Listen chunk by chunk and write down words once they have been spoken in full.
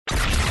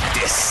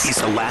This is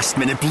the Last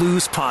Minute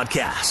Blues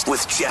Podcast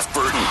with Jeff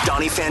Burton,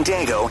 Donny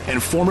Fandango,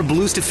 and former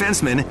Blues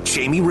defenseman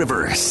Jamie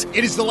Rivers.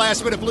 It is the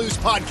Last Minute Blues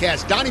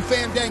Podcast. Donny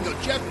Fandango,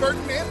 Jeff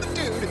Burton, and the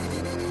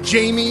dude,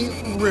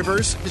 Jamie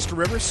Rivers. Mr.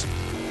 Rivers,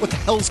 what the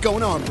hell's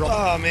going on, bro?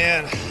 Oh,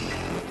 man.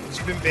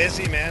 It's been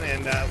busy, man,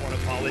 and I want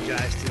to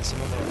apologize to some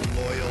of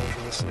our loyal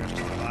listeners to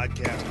the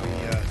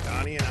podcast.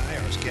 Donny and I,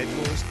 our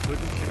schedules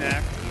couldn't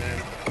connect, and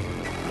then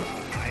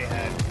I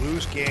had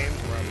Blues games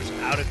where I was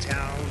out of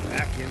town,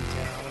 back in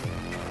town.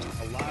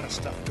 Just a lot of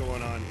stuff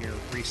going on here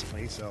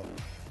recently, so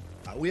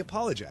we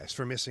apologize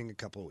for missing a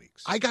couple of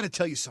weeks. I got to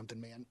tell you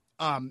something, man.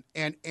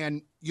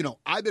 And you know,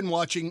 I've been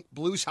watching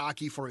Blues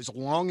hockey for as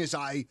long as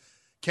I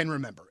can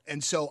remember,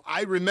 and so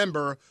I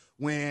remember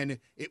when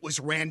it was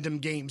random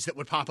games that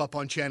would pop up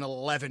on Channel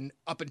 11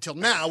 up until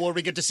now, where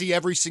we get to see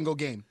every single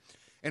game.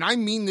 And I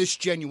mean this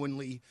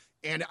genuinely,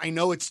 and I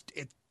know it's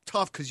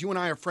tough because you and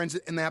I are friends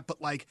in that,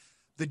 but like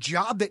the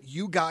job that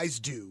you guys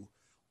do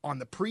on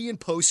the pre and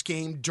post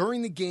game,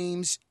 during the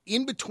games,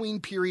 in between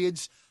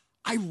periods,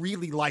 I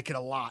really like it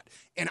a lot.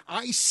 And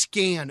I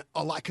scan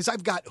a lot because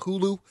I've got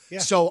Hulu,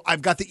 so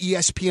I've got the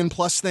ESPN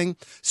Plus thing.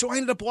 So I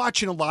ended up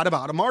watching a lot of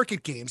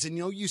out-of-market games. And,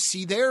 you know, you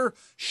see their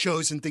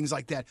shows and things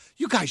like that.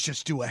 You guys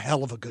just do a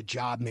hell of a good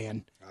job,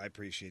 man. I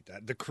appreciate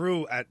that. The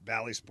crew at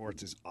Bally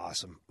Sports is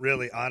awesome.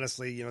 Really,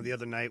 honestly, you know, the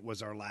other night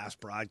was our last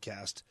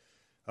broadcast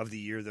of the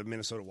year, the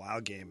Minnesota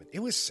Wild game. And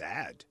it was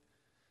sad.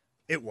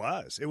 It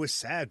was. It was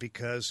sad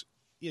because,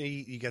 you know,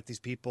 you got these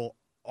people,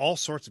 all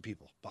sorts of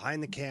people,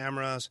 behind the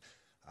cameras,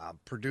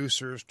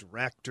 producers,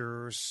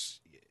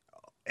 directors,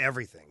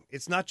 everything.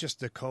 It's not just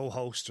the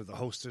co-hosts or the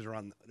hosts that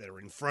are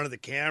in front of the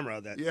camera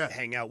that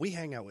hang out. We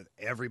hang out with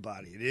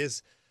everybody. It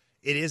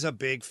is a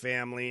big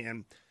family,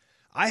 and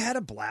I had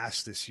a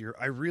blast this year.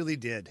 I really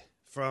did.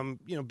 From,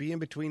 you know, being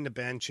between the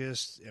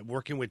benches,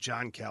 working with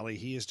John Kelly.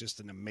 He is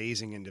just an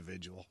amazing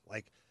individual.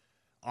 Like,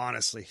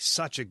 honestly,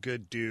 such a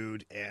good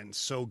dude and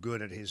so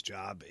good at his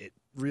job. It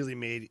really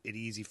made it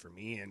easy for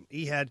me, and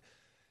he had,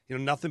 you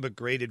know, nothing but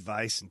great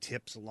advice and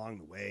tips along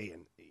the way.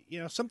 And,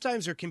 you know,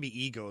 sometimes there can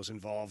be egos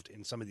involved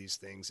in some of these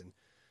things. And,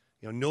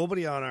 you know,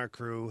 nobody on our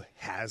crew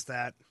has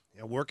that.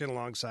 You know, working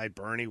alongside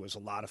Bernie was a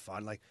lot of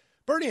fun. Like,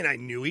 Bernie and I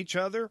knew each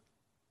other,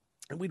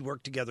 and we'd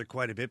worked together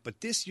quite a bit.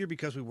 But this year,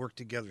 because we worked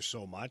together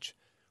so much,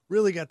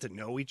 really got to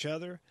know each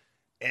other.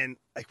 And,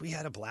 like, we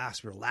had a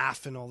blast. We were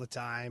laughing all the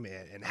time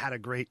and had a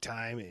great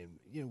time. And,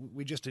 you know,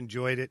 we just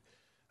enjoyed it.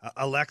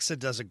 Alexa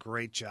does a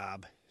great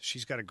job.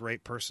 She's got a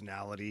great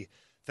personality.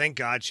 Thank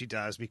God she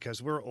does,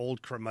 because we're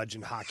old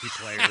curmudgeon hockey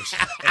players.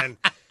 And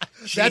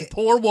that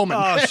poor woman.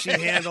 Oh, she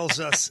handles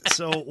us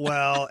so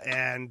well.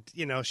 And,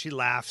 you know, she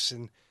laughs.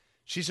 And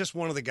she's just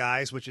one of the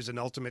guys, which is an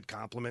ultimate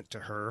compliment to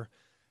her.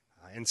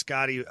 And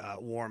Scotty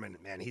Warman,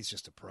 man, he's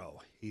just a pro.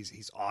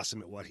 He's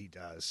awesome at what he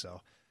does.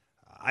 So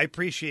I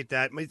appreciate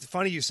that. It's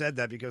funny you said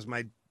that, because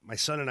my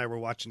son and I were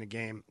watching the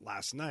game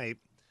last night,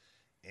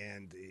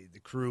 and the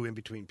crew in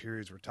between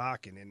periods were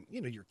talking. And,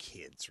 you know, your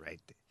kids, right?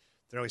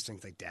 They always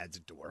think like dad's a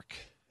dork.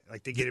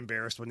 Like, they get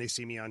embarrassed when they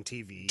see me on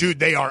TV. Dude,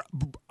 they are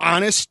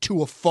honest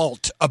to a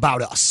fault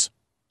about us.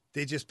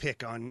 They just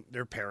pick on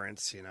their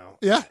parents, you know.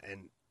 Yeah.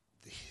 And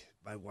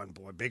my one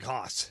boy, Big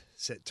Hoss,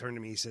 turned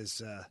to me, he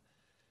says,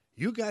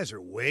 you guys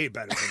are way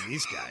better than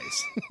these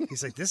guys.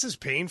 He's like, this is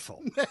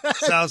painful.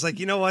 So I was like,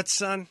 you know what,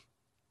 son?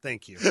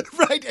 Thank you.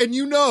 Right, and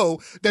you know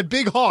that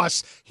Big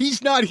Hoss,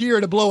 he's not here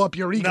to blow up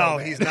your ego. No,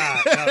 man. he's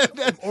not.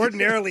 No.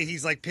 Ordinarily,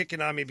 he's like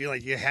picking on me, being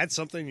like, you had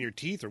something in your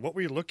teeth, or what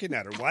were you looking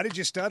at, or why did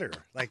you stutter?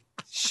 Like,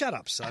 shut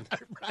up, son.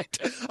 Right.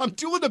 I'm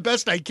doing the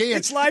best I can.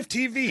 It's live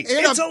TV.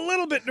 It's a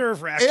little bit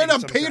nerve-wracking. And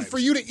I'm sometimes. paying for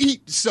you to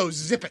eat, so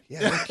zip it.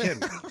 Yeah, no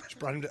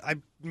kidding. I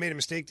made a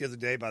mistake the other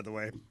day, by the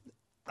way.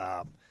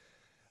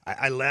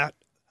 I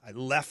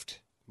left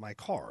my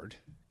card,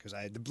 because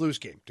I had the Blues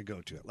game to go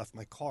to. I left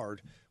my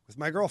card with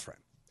my girlfriend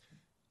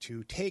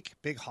to take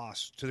Big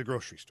Hoss to the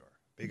grocery store.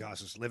 Big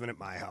Hoss is living at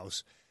my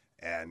house,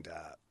 and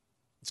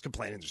it's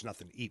complaining there's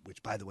nothing to eat,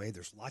 which, by the way,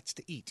 there's lots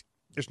to eat.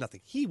 There's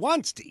nothing he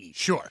wants to eat.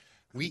 Sure.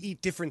 We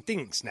eat different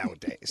things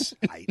nowadays.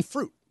 I eat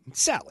fruit and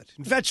salad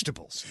and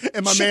vegetables.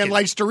 And my chicken. man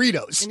likes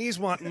Doritos. And he's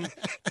wanting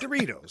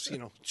Doritos, you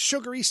know,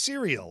 sugary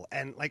cereal,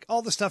 and like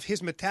all the stuff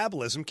his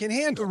metabolism can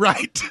handle.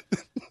 Right.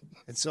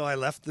 And so I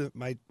left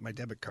my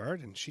debit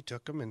card, and she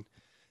took them.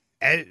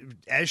 And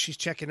as she's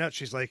checking out,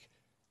 she's like,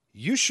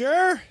 "You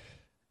sure?" ?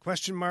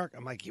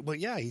 I'm like, well,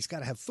 yeah, he's got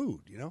to have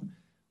food, you know?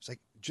 It's like,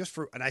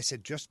 and I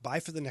said, just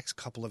buy for the next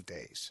couple of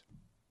days.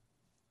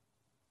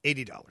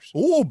 $80.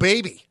 Oh,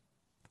 baby.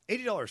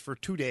 $80 for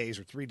 2 days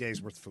or 3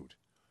 days worth of food.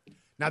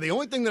 Now, the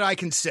only thing that I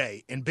can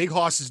say in Big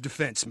Hoss's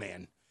defense,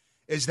 man,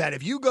 is that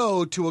if you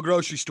go to a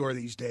grocery store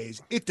these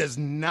days, it does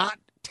not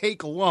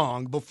take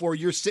long before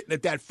you're sitting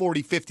at that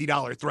 $40,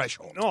 $50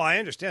 threshold. No, I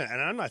understand.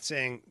 And I'm not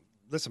saying,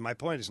 listen, my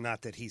point is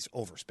not that he's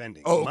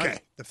overspending. Oh, money. okay.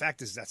 The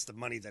fact is that's the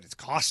money that it's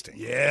costing.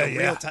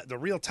 Yeah, the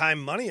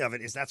real-time money of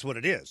it is that's what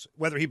it is.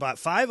 Whether he bought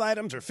 5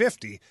 items or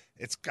 50,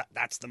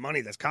 that's the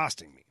money that's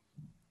costing me.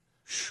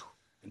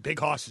 And Big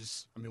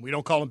Hoss we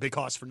don't call him Big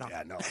Hoss for nothing.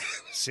 Yeah, no.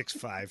 6'5",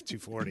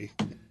 240.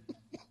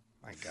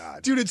 my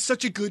God. Dude, it's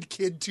such a good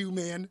kid, too,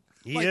 man.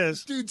 He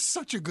is. Dude,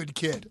 such a good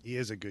kid. He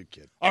is a good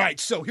kid. All right,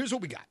 so here's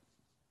what we got.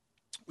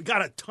 We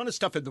got a ton of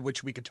stuff in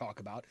which we could talk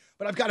about,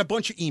 but I've got a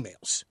bunch of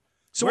emails.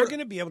 So we're going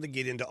to be able to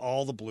get into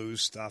all the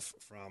Blues stuff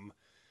from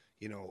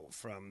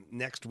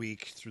next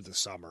week through the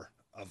summer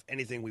of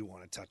anything we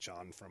want to touch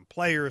on, from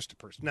players to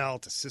personnel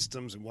to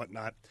systems and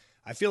whatnot.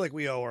 I feel like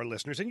we owe our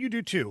listeners, and you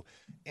do too,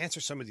 answer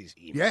some of these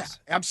emails. Yeah,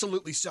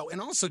 absolutely so. And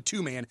also,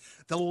 too, man,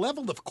 the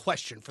level of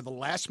question for the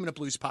Last Minute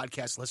Blues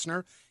podcast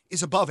listener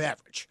is above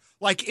average.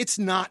 Like, it's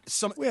not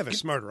some. We have a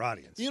smarter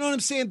audience. You know what I'm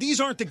saying? These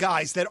aren't the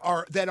guys that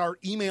are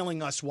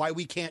emailing us why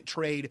we can't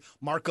trade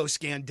Marco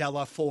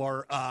Scandella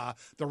for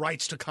the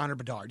rights to Connor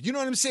Bedard. You know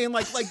what I'm saying?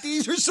 Like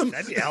these are some.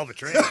 That'd be a hell of a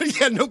trade.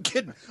 Yeah, no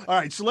kidding. All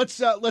right, so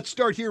let's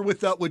start here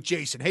with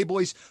Jason. Hey,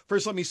 boys.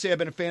 First, let me say I've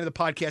been a fan of the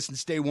podcast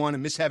since day one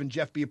and miss having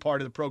Jeff be a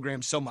part of the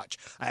program so much.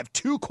 I have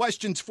 2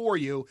 questions for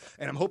you,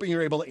 and I'm hoping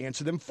you're able to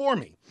answer them for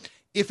me.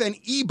 If an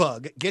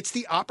e-bug gets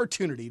the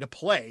opportunity to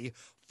play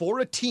for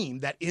a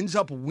team that ends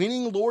up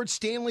winning Lord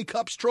Stanley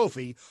Cup's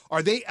trophy,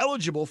 are they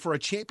eligible for a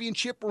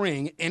championship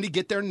ring and to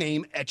get their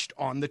name etched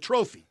on the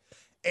trophy?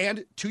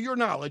 And to your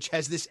knowledge,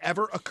 has this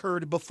ever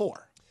occurred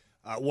before?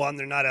 One,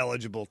 they're not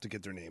eligible to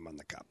get their name on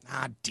the cup.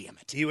 Ah, damn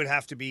it. He would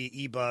have to be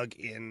e-bug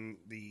in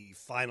the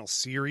final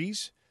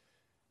series,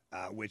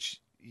 which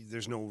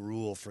there's no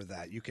rule for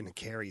that. You can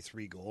carry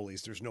 3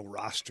 goalies. There's no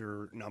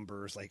roster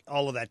numbers. Like,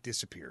 all of that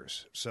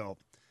disappears. So,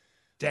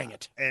 dang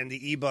it. And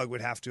the e-bug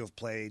would have to have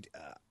played,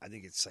 I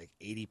think it's like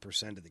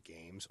 80% of the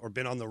games, or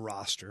been on the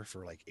roster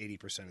for like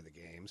 80% of the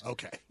games.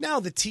 Okay. Now,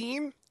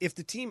 if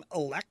the team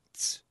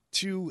elects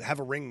to have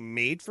a ring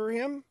made for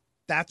him,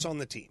 that's on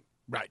the team.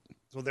 Right.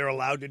 So they're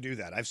allowed to do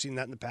that. I've seen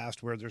that in the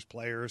past where there's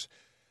players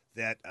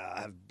that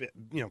have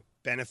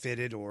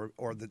benefited, or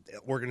the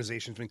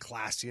organization's been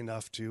classy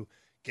enough to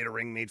get a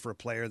ring made for a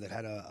player that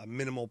had a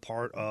minimal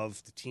part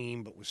of the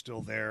team but was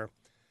still there.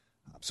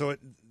 So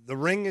the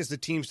ring is the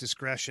team's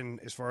discretion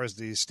as far as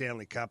the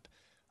Stanley Cup.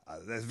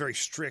 There's very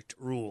strict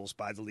rules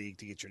by the league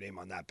to get your name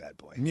on that bad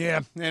boy.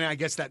 Yeah, and I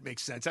guess that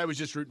makes sense. I was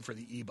just rooting for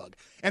the e-bug.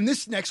 And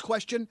this next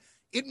question,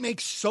 it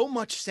makes so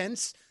much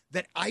sense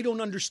that I don't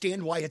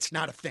understand why it's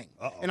not a thing.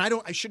 Uh-oh. And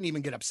I shouldn't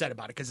even get upset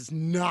about it because it's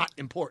not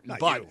important. Not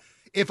but you.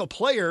 if a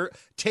player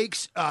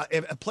takes part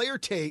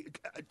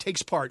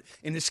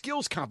in the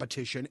skills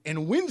competition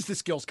and wins the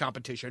skills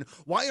competition,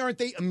 why aren't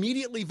they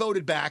immediately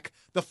voted back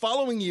the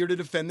following year to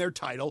defend their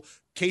title?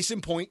 Case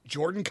in point,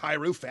 Jordan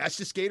Kyrou,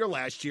 fastest skater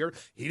last year.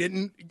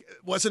 He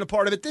wasn't a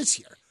part of it this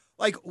year.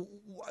 Like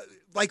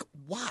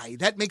why?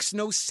 That makes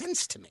no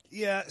sense to me.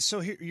 Yeah, so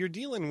here, you're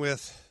dealing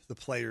with the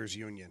players'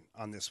 union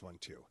on this one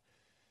too.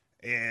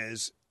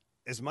 As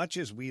much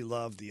as we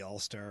love the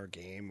All-Star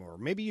game, or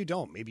maybe you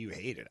don't, maybe you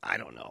hate it, I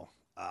don't know.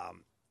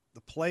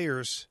 The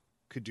players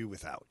could do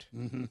without.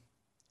 Mm-hmm.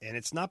 And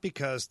it's not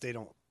because they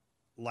don't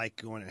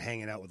like going and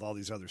hanging out with all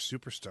these other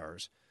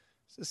superstars.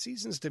 The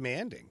season's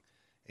demanding.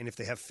 And if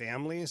they have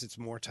families, it's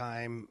more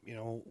time,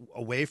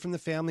 away from the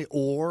family,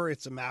 or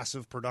it's a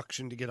massive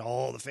production to get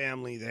all the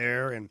family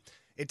there. And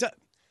at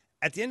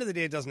the end of the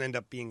day, it doesn't end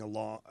up being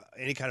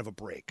any kind of a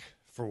break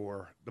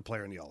for the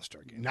player in the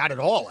All-Star game. Not at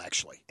all,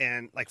 actually.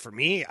 And, like, for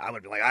me, I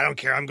would be like, I don't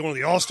care. I'm going to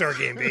the All-Star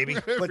game, baby.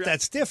 But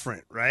that's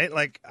different, right?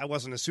 Like, I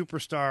wasn't a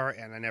superstar,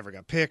 and I never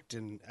got picked.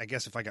 And I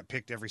guess if I got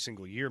picked every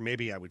single year,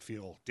 maybe I would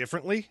feel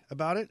differently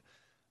about it.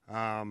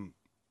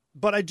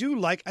 But I do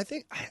like – I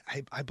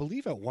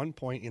believe at one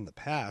point in the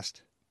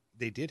past,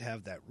 they did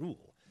have that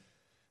rule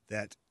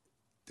that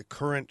the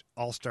current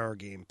All-Star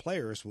game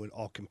players would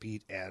all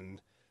compete,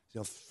 and –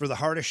 for the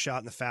hardest shot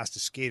and the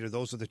fastest skater,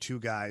 those are the 2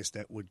 guys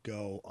that would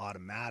go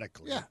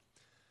automatically. Yeah.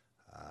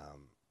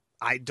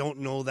 I don't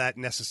know that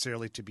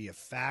necessarily to be a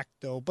fact,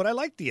 though, but I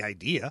like the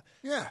idea.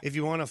 Yeah. If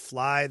you want to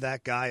fly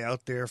that guy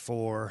out there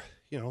for,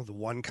 the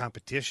one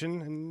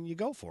competition, and you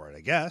go for it, I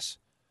guess.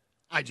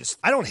 I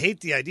don't hate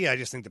the idea. I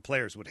just think the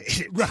players would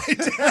hate it. Right.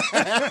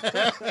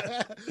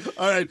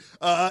 All right.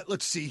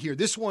 Let's see here.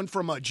 This one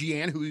from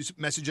Gian, who's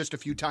messaged us a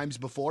few times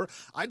before.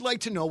 I'd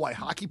like to know why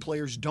hockey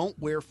players don't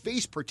wear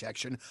face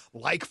protection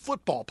like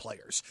football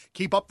players.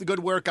 Keep up the good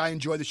work. I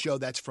enjoy the show.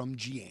 That's from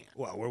Gian.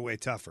 Well, we're way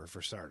tougher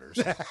for starters.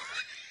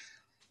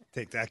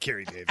 Take that,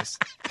 Kerry Davis.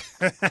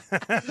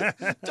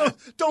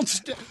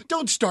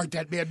 Don't start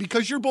that, man,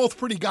 because you're both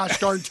pretty gosh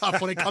darn tough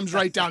when it comes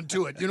right down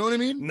to it. You know what I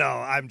mean? No,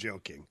 I'm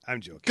joking.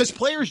 Because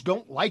players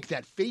don't like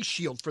that face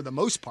shield for the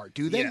most part,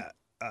 do they? Yeah.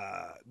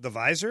 The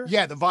visor?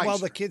 Yeah, the visor. Well,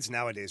 the kids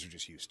nowadays are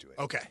just used to it.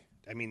 Okay.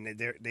 I mean,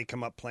 they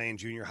come up playing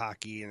junior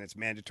hockey, and it's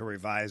mandatory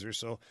visor.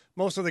 So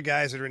most of the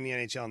guys that are in the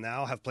NHL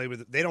now have played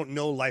with it. They don't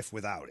know life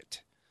without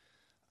it.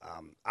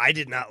 I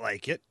did not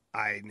like it.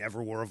 I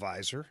never wore a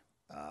visor.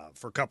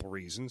 For a couple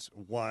reasons.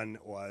 One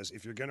was,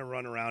 if you're going to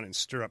run around and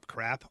stir up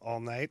crap all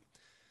night,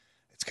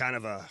 it's kind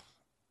of a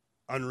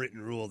unwritten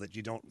rule that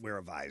you don't wear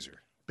a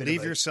visor.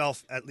 Leave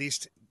yourself at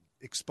least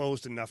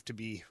exposed enough to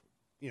be,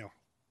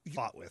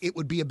 fought with. It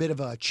would be a bit of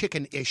a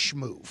chicken-ish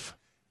move.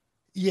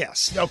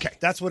 Yes. Okay.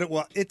 That's what it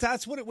was.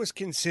 That's what it was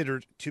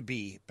considered to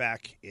be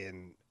back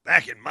in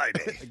my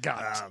day.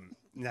 Got it.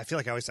 I feel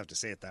like I always have to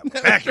say it that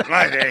way. Back in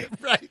my day.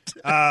 Right.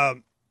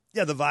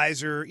 Yeah, the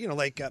visor,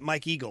 like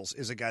Mike Eagles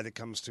is a guy that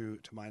comes to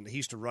mind. He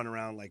used to run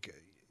around like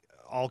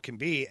all can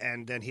be,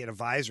 and then he had a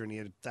visor, and he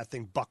had that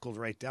thing buckled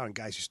right down, and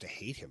guys used to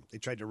hate him. They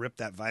tried to rip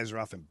that visor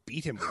off and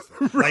beat him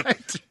with it. Right. Like,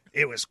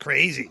 it was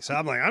crazy. So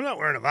I'm like, I'm not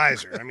wearing a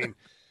visor. I mean,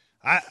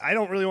 I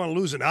don't really want to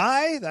lose an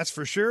eye, that's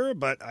for sure,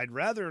 but I'd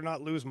rather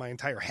not lose my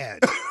entire head.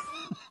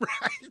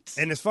 Right.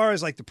 And as far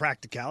as like the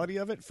practicality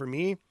of it, for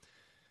me,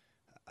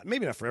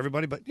 maybe not for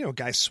everybody, but,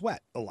 guys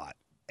sweat a lot.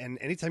 And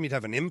anytime you'd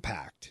have an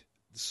impact,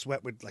 the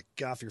sweat would like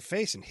get off your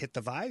face and hit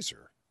the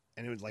visor.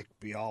 And it would like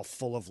be all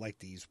full of like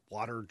these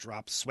water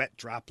drops, sweat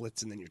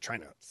droplets, and then you're trying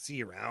to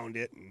see around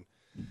it, and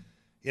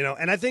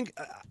and I think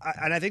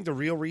the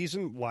real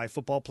reason why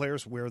football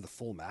players wear the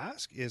full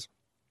mask is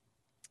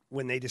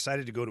when they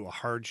decided to go to a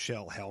hard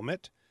shell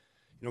helmet.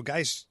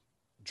 Guys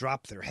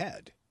drop their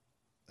head,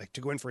 like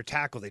to go in for a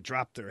tackle, they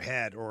drop their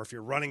head, or if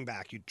you're running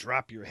back, you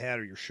drop your head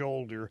or your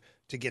shoulder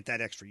to get that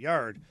extra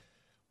yard.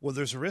 Well,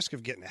 there's a risk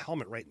of getting a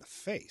helmet right in the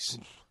face.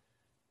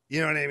 You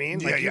know what I mean?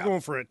 Like you're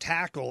going for a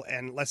tackle,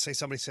 and let's say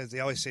somebody says,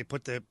 they always say,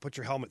 put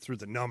your helmet through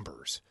the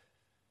numbers.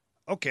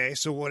 Okay,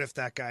 so what if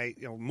that guy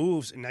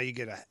moves, and now you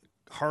get a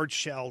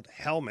hard-shelled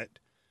helmet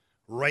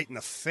right in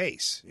the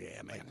face?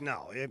 Yeah, man. Like,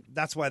 no,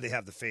 that's why they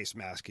have the face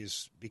mask,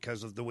 is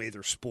because of the way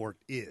their sport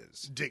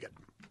is. Dig it.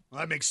 Well,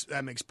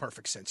 that makes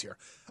perfect sense here.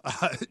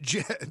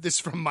 This is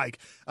from Mike.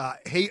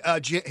 Hey,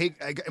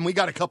 and we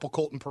got a couple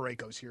Colton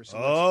Parekos here.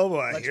 So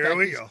let's here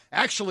we go.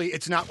 Actually,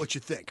 it's not what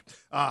you think.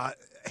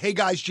 Hey,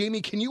 guys,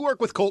 Jamie, can you work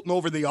with Colton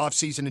over the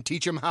offseason and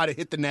teach him how to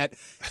hit the net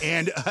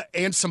and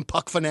some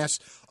puck finesse?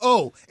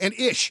 Oh, and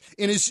Ish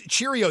in his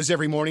Cheerios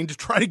every morning to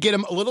try to get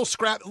him a little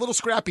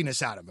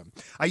scrappiness out of him.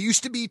 I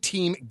used to be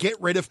team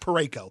get rid of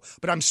Pareko,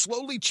 but I'm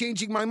slowly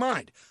changing my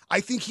mind. I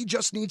think he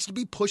just needs to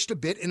be pushed a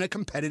bit in a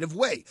competitive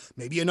way.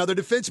 Maybe another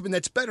defenseman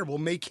that's better will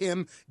make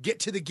him get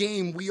to the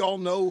game. We all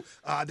know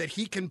that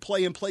he can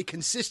play and play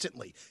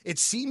consistently. It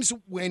seems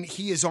when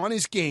he is on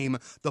his game,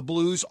 the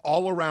Blues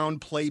all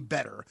around play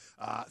better.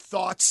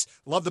 Thoughts?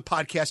 Love the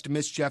podcast.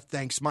 Miss Jeff.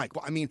 Thanks, Mike.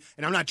 Well, I mean,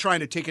 and I'm not trying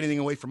to take anything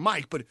away from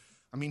Mike, but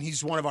I mean,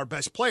 he's one of our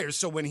best players.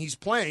 So when he's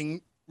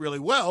playing really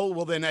well,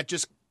 then that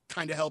just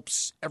kind of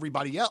helps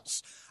everybody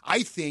else.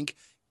 I think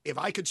if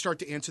I could start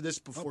to answer this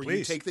before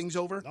you take things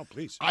over. No,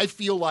 please. I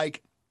feel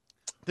like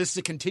this is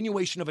a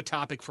continuation of a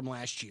topic from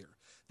last year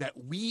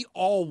that we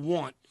all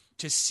want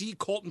to see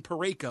Colton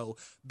Pareko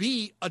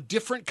be a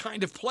different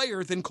kind of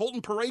player than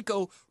Colton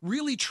Pareko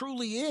really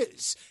truly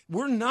is.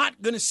 We're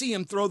not going to see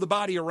him throw the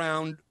body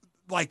around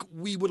like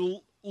we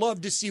would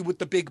love to see with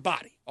the big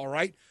body, all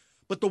right?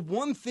 But the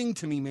one thing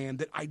to me, man,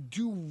 that I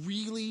do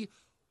really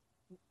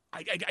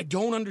I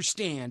don't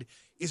understand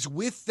is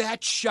with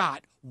that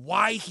shot,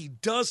 why he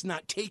does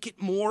not take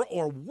it more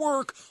or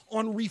work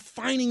on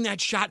refining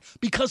that shot,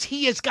 because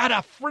he has got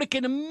a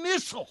freaking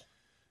missile.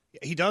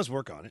 He does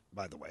work on it,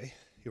 by the way.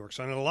 He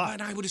works on it a lot.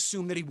 And I would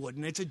assume that he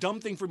wouldn't. It's a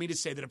dumb thing for me to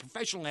say that a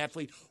professional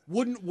athlete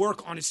wouldn't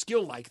work on a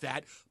skill like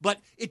that, but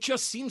it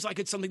just seems like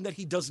it's something that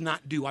he does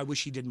not do. I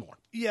wish he did more.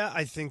 Yeah,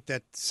 I think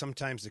that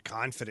sometimes the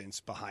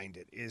confidence behind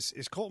it is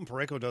Colton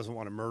Pareko doesn't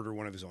want to murder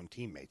one of his own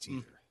teammates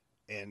either.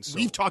 And so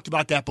we've talked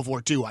about that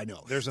before, too, I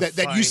know. There's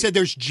that you said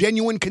there's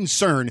genuine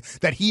concern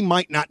that he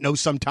might not know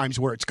sometimes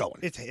where it's going.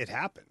 It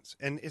happens.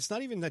 And it's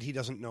not even that he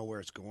doesn't know where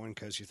it's going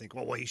because you think,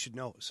 well, he should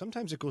know.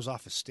 Sometimes it goes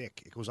off a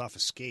stick. It goes off a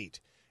skate.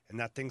 And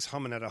that thing's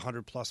humming at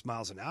 100-plus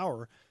miles an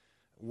hour.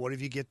 What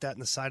if you get that in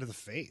the side of the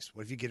face?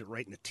 What if you get it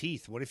right in the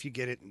teeth? What if you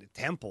get it in the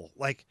temple?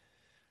 Like,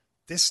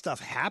 this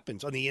stuff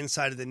happens on the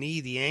inside of the knee,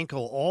 the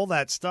ankle, all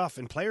that stuff,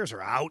 and players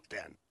are out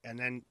then. And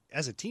then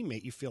as a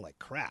teammate, you feel like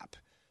crap.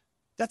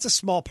 That's a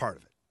small part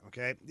of it,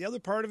 okay? The other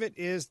part of it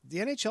is the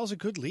NHL's a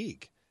good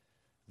league.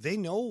 They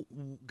know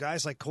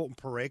guys like Colton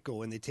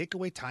Pareko, and they take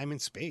away time and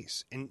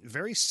space. And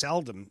very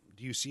seldom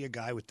do you see a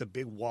guy with the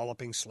big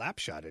walloping slap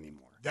shot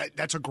anymore.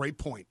 That's a great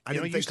point.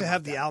 You used to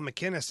have the Al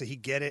McInnes that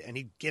he'd get it, and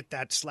he'd get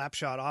that slap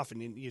shot off.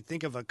 And you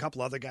think of a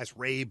couple other guys,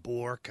 Ray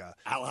Bourque,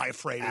 Al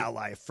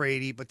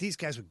Iafrate, but these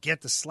guys would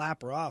get the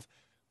slapper off.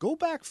 Go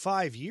back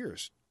 5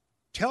 years.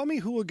 Tell me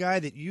who a guy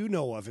that you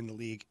know of in the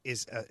league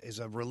is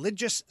a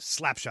religious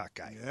slap shot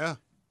guy. Yeah,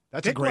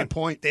 that's a great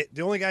point.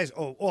 The only guys,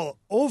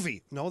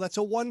 Ovi. No, that's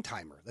a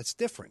one-timer. That's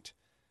different.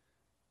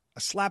 A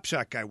slap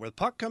shot guy where the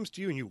puck comes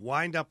to you and you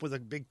wind up with a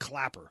big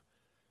clapper.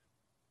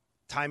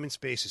 Time and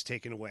space is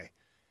taken away.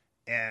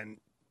 And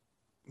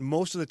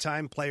most of the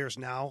time, players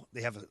now,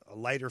 they have a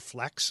lighter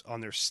flex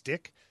on their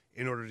stick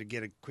in order to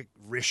get a quick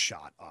wrist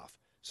shot off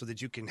so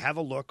that you can have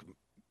a look,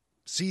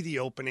 see the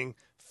opening,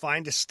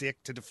 find a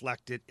stick to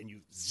deflect it, and you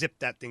zip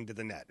that thing to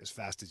the net as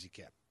fast as you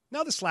can.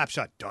 Now, the slap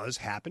shot does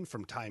happen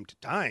from time to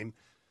time,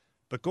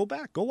 but go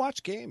back, go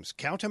watch games.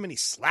 Count how many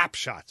slap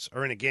shots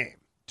are in a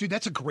game. Dude,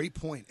 that's a great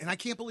point. And I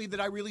can't believe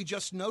that I really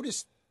just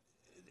noticed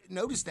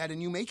noticed that in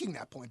you making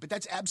that point, but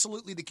that's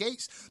absolutely the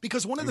case.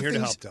 Because one of the here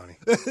things, to help,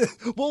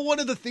 Tony. well, one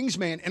of the things,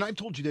 man, and I've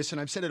told you this, and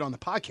I've said it on the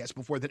podcast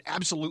before, that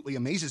absolutely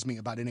amazes me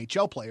about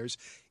NHL players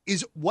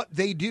is what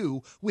they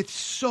do with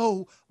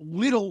so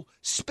little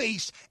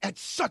space at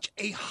such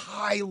a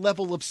high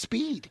level of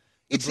speed.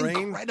 It's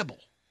incredible.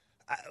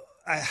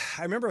 I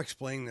remember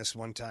explaining this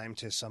one time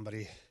to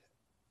somebody.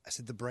 I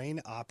said the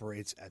brain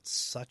operates at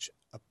such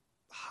a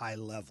high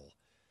level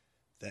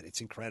that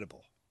it's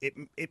incredible.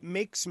 It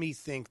makes me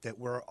think that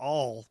we're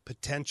all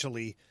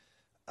potentially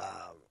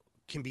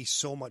can be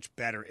so much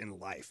better in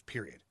life,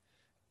 period.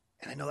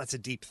 And I know that's a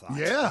deep thought.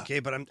 Yeah. Okay,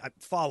 but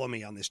follow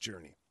me on this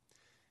journey.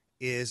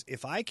 Is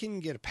if I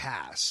can get a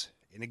pass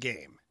in a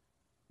game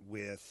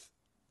with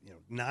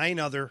 9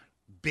 other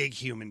big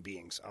human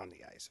beings on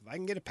the ice, if I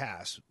can get a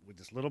pass with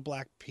this little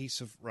black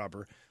piece of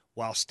rubber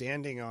while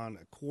standing on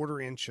a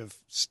 1/4 inch of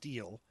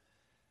steel,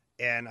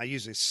 and I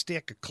use a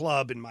stick, a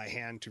club in my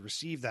hand to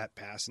receive that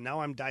pass, and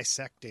now I'm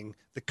dissecting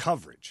the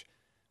coverage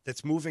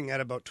that's moving at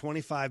about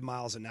 25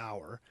 miles an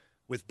hour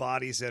with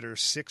bodies that are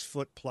 6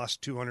 foot plus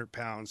 200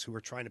 pounds who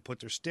are trying to put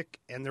their stick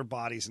and their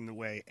bodies in the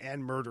way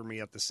and murder me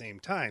at the same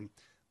time.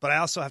 But I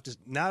also have to,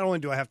 not only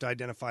do I have to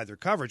identify their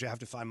coverage, I have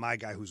to find my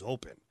guy who's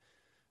open.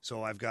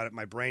 So I've got it.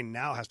 My brain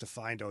now has to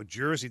find a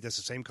jersey that's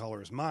the same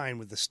color as mine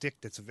with the stick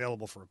that's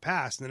available for a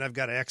pass, and then I've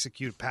got to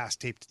execute a pass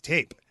tape to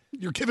tape.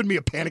 You're giving me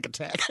a panic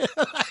attack,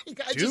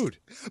 dude.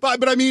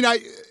 But I mean,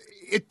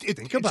 it's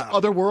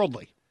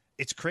otherworldly.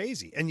 It's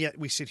crazy, and yet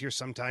we sit here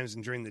sometimes,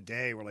 and during the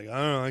day we're like,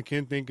 "Oh, I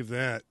can't think of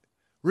that."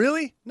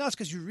 Really? No, it's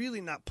because you're really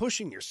not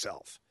pushing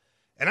yourself.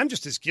 And I'm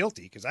just as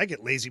guilty because I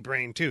get lazy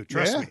brain too.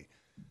 Trust me.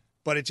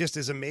 But it just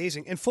is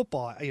amazing. And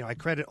football, I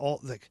credit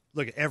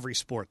look at every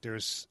sport.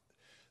 There's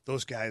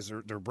those guys,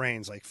 their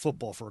brains, like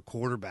football for a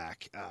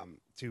quarterback,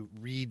 to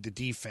read the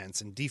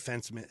defense, and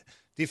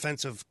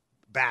defensive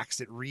backs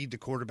that read the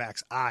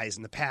quarterback's eyes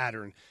and the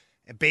pattern,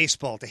 and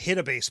baseball to hit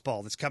a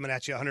baseball that's coming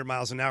at you 100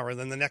 miles an hour, and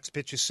then the next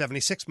pitch is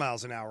 76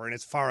 miles an hour and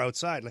it's far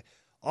outside. Like,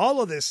 all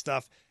of this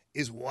stuff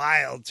is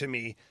wild to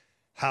me,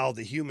 how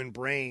the human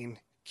brain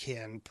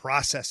can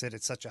process it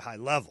at such a high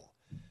level.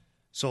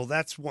 So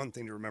that's one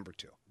thing to remember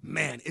too.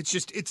 Man,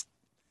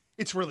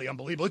 it's really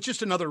unbelievable. It's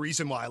just another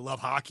reason why I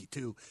love hockey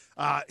too.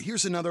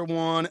 Here's another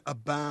one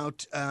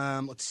about,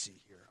 let's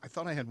see here. I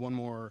thought I had one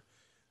more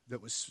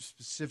that was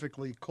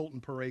specifically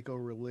Colton Parayko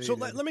related. So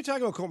let me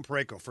talk about Colton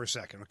Parayko for a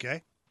second,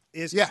 okay?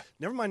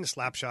 Never mind the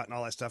slap shot and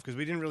all that stuff, because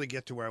we didn't really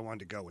get to where I wanted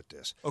to go with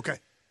this. Okay.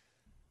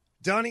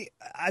 Donnie,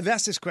 I've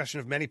asked this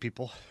question of many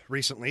people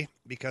recently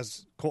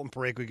because Colton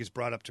Parayko gets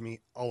brought up to me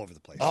all over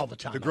the place. All the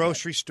time. The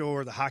grocery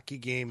store, the hockey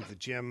game, the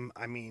gym,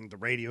 the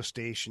radio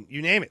station,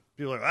 you name it.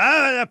 People are like,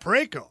 that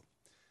Parayko.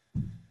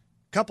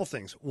 Couple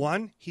things.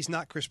 One, he's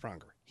not Chris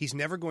Pronger. He's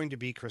never going to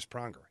be Chris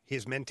Pronger.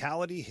 His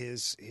mentality,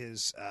 his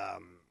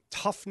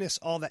toughness,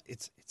 all that,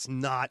 it's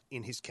not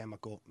in his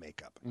chemical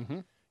makeup. Mm-hmm.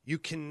 You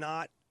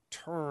cannot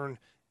turn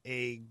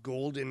a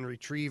golden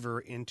retriever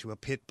into a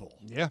pit bull.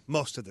 Yeah.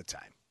 Most of the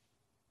time.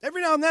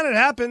 Every now and then it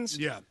happens.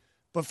 Yeah.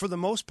 But for the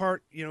most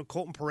part,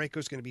 Colton Parayko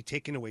is going to be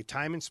taking away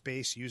time and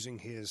space using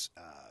his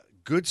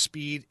good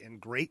speed and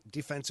great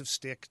defensive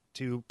stick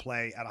to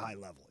play at a high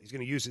level. He's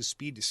going to use his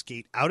speed to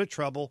skate out of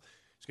trouble.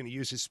 He's going to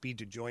use his speed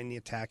to join the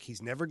attack.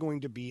 He's never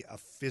going to be a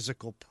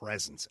physical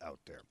presence out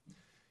there.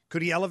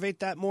 Could he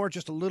elevate that more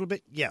just a little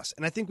bit? Yes.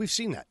 And I think we've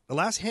seen that. The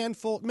last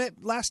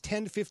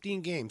 10 to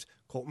 15 games,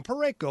 Colton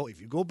Parayko,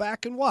 if you go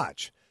back and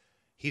watch,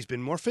 he's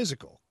been more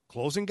physical.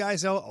 Closing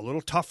guys out, a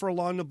little tougher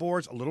along the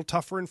boards, a little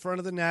tougher in front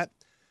of the net.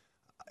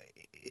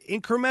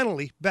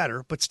 Incrementally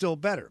better, but still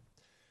better.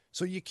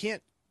 So you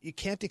can't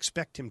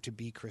expect him to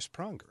be Chris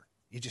Pronger.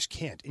 You just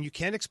can't. And you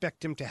can't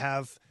expect him to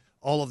have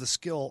all of the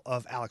skill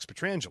of Alex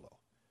Pietrangelo.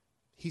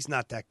 He's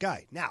not that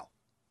guy. Now,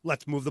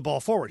 let's move the ball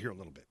forward here a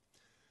little bit.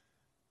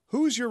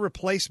 Who's your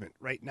replacement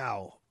right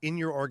now in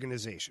your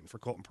organization for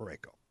Colton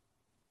Parayko?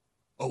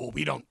 Oh, well,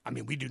 we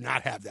do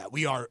not have that.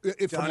 We are,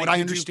 from what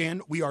I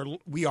understand, we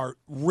are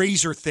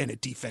razor thin at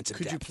defensive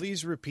depth. Could you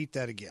please repeat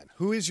that again?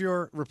 Who is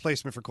your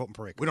replacement for Colton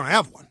Parayko? We don't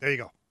have one. There you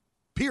go.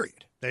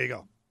 Period. There you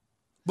go.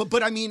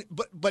 But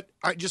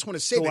I just want to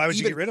say, so why would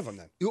you get rid of him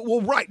then?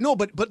 Well, right. No,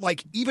 but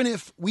like, even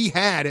if we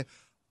had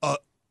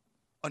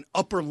an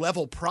upper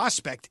level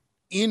prospect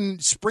in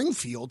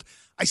Springfield,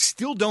 I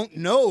still don't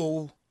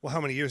know. Well,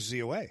 how many years is he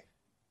away?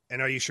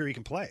 And are you sure he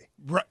can play?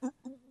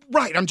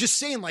 Right. I'm just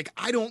saying, like,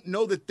 I don't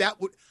know that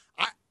would.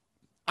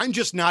 I'm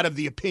just not of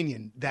the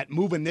opinion that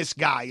moving this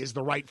guy is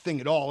the right thing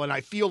at all. And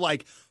I feel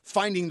like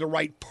finding the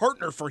right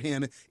partner for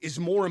him is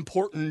more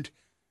important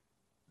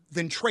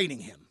than trading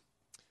him.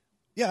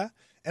 Yeah.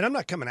 And I'm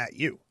not coming at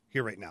you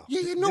here right now.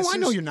 Yeah, no, I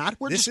know you're not.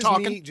 We're just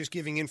talking. This is me just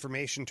giving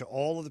information to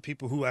all of the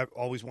people who I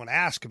always want to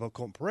ask about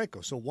Colton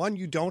Parayko. So, one,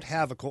 you don't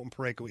have a Colton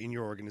Parayko in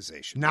your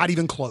organization. Not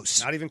even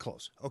close. Not even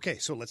close. Okay,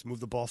 so let's move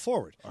the ball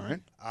forward. All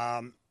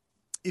right.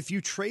 If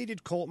you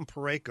traded Colton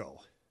Parayko,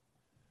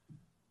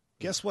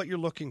 guess what you're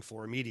looking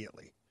for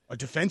immediately? A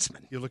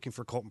defenseman. You're looking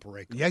for Colton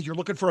Parayko. Yeah, you're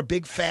looking for a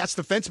big, fast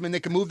defenseman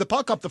that can move the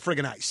puck up the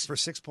friggin' ice. For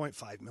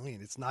 $6.5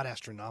 million. It's not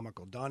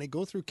astronomical. Donnie,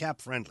 go through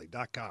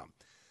capfriendly.com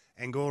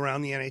and go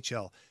around the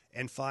NHL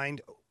and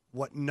find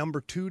what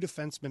number 2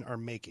 defensemen are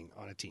making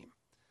on a team.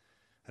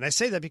 And I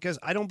say that because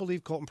I don't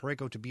believe Colton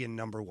Parayko to be a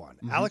number 1.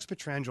 Mm-hmm. Alex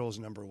Pietrangelo is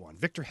number 1.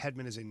 Victor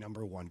Hedman is a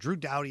number 1. Drew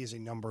Doughty is a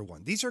number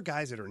 1. These are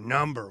guys that are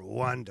number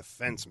 1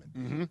 defensemen.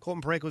 Mm-hmm.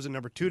 Colton Parayko is a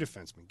number 2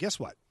 defenseman. Guess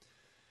what?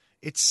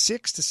 It's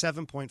 $6 to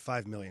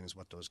 $7.5 million is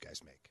what those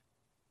guys make.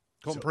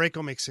 Colton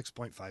Parayko makes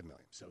 $6.5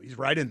 million. So he's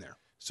right in there.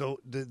 So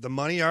the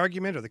money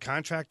argument or the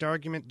contract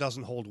argument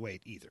doesn't hold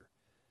weight either.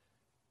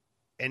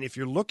 And if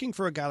you're looking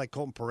for a guy like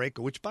Colton Parayko,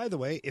 which, by the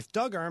way, if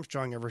Doug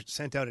Armstrong ever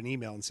sent out an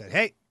email and said,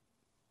 hey,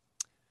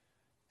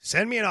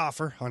 send me an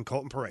offer on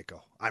Colton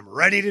Parayko, I'm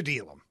ready to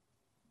deal him,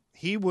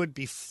 he would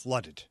be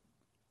flooded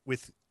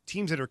with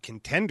teams that are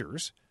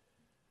contenders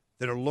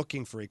that are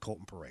looking for a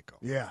Colton Parayko.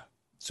 Yeah.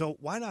 So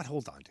why not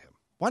hold on to him?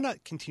 Why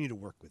not continue to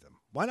work with him?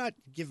 Why not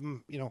give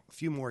him, a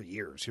few more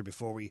years here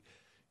before we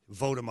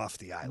vote him off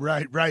the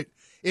island? Right.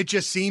 It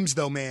just seems,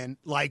 though, man,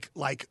 like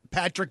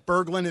Patrick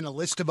Berglund and a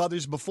list of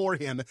others before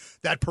him,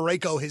 that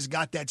Parayko has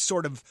got that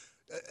sort of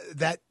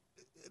that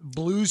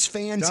Blues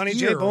fans. Donnie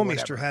J.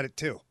 Bouwmeester had it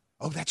too.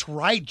 Oh, that's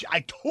right.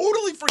 I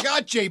totally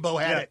forgot J. Bo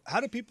had it.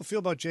 How do people feel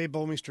about Jay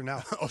Bouwmeester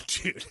now? Oh,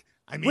 dude.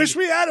 I mean, wish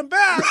we had him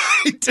back.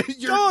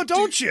 Right?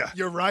 Don't you?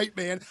 You're right,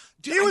 man.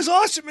 Dude, he was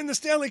awesome in the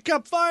Stanley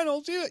Cup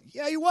Finals.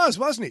 Yeah, he was,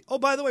 wasn't he? Oh,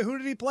 by the way, who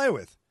did he play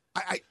with?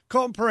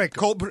 Colton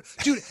Parayko.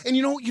 Dude, and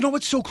you know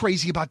what's so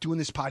crazy about doing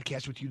this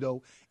podcast with you,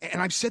 though,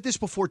 and I've said this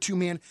before too,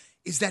 man,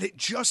 is that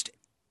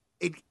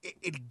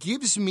it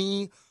gives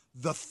me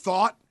the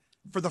thought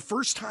for the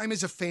first time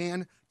as a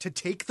fan to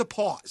take the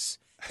pause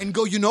and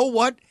go, you know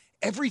what?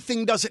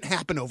 Everything doesn't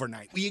happen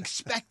overnight. We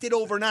expect it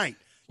overnight.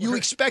 You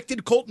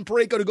expected Colton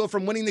Parayko to go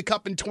from winning the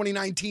Cup in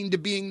 2019 to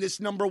being this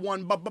number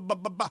 1,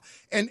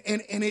 and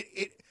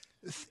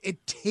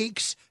it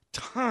takes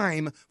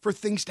time for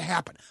things to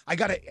happen. I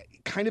got to,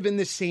 kind of in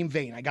this same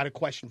vein, I got a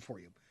question for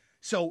you.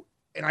 So,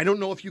 and I don't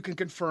know if you can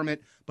confirm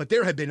it, but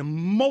there have been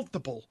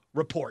multiple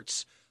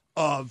reports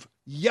of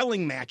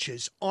yelling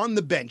matches on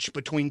the bench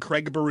between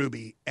Craig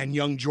Berube and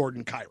young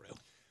Jordan Kyrou.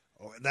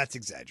 Oh, that's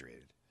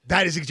exaggerated.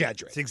 That is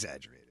exaggerated. It's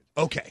exaggerated.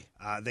 Okay.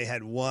 They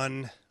had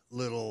one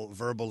little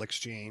verbal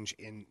exchange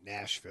in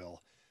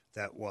Nashville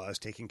that was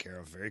taken care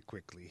of very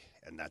quickly,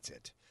 and that's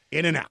it.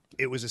 In and out.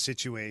 It was a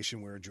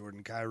situation where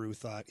Jordan Kyrou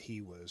thought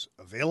he was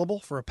available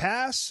for a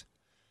pass.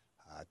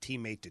 A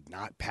teammate did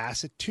not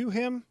pass it to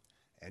him,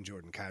 and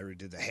Jordan Kyrou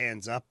did the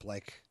hands up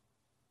like,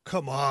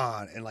 come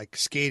on, and like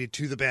skated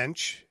to the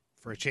bench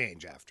for a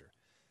change after.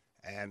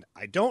 And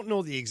I don't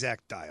know the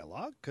exact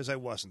dialogue because I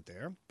wasn't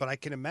there, but I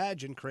can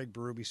imagine Craig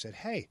Berube said,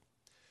 hey,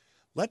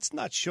 let's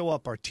not show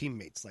up our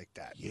teammates like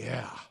that.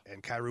 Yeah.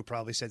 And Kyrou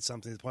probably said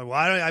something to the point, well,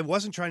 I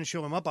wasn't trying to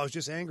show him up. I was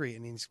just angry.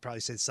 And he probably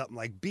said something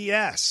like,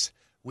 BS.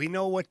 We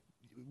know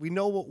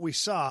what we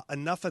saw.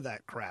 Enough of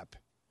that crap.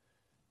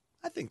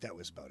 I think that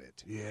was about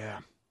it. Yeah.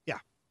 Yeah.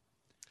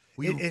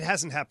 It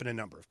hasn't happened a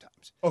number of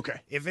times.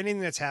 Okay. If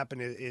anything that's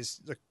happened is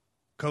the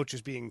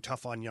coaches being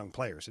tough on young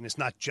players, and it's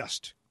not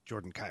just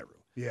Jordan Kyrou.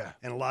 Yeah.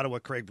 And a lot of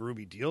what Craig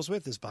Berube deals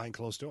with is behind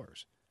closed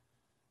doors.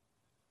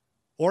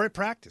 Or at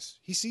practice.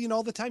 He's seen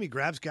all the time. He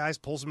grabs guys,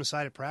 pulls them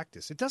aside at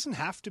practice. It doesn't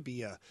have to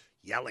be a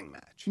yelling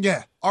match.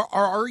 Yeah.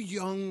 Are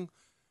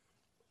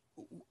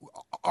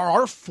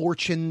our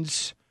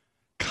fortunes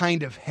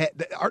kind of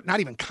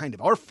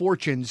our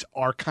fortunes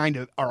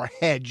are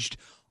hedged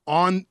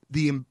on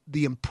the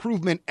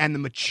improvement and the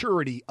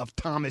maturity of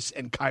Thomas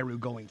and Kyrou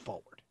going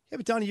forward. Yeah,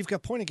 but Donnie, you've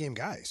got point of game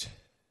guys.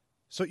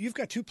 So you've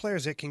got two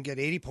players that can get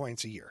 80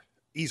 points a year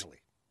easily.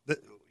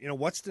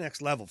 What's the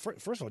next level?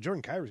 First of all,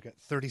 Jordan Kyrou's got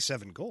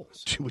 37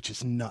 goals. Which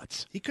is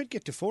nuts. He could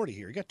get to 40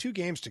 here. He got 2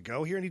 games to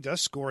go here, and he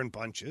does score in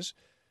bunches.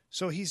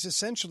 So he's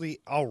essentially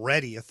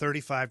already a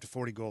 35 to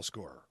 40 goal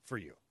scorer for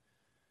you.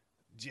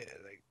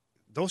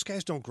 Those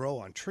guys don't grow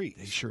on trees.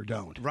 They sure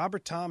don't.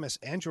 Robert Thomas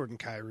and Jordan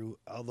Kyrou,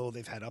 although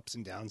they've had ups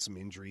and downs, some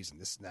injuries and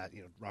this and that,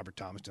 Robert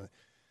Thomas,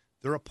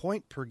 they're a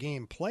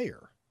point-per-game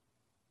player.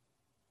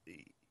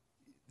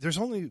 There's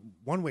only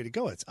one way to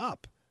go. It's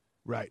up.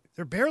 Right.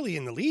 They're barely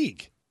in the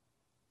league.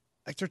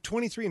 Like, they're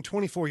 23 and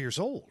 24 years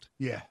old.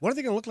 Yeah. What are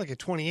they going to look like at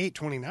 28,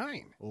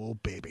 29? Oh,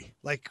 baby.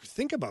 Like,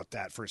 think about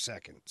that for a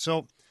second.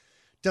 So,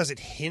 does it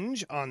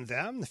hinge on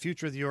them, the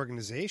future of the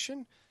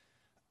organization?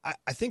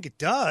 I think it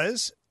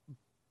does.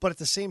 But at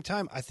the same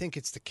time, I think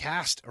it's the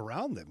cast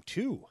around them,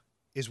 too,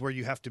 is where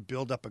you have to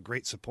build up a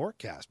great support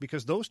cast,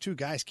 because those two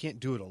guys can't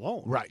do it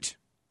alone. Right.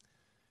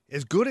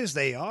 As good as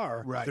they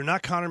are, right. They're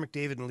not Connor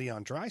McDavid and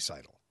Leon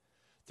Draisaitl.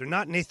 They're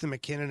not Nathan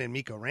McKinnon and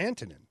Mikko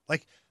Rantanen.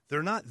 Like,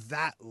 they're not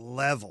that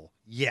level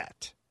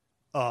yet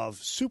of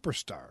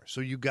superstar.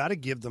 So you got to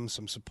give them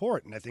some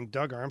support. And I think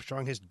Doug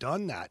Armstrong has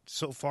done that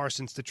so far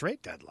since the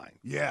trade deadline.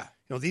 Yeah.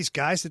 These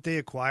guys that they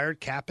acquired,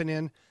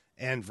 Kapanen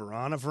and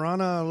Verona,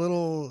 a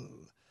little...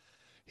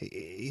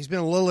 He's been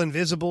a little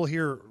invisible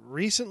here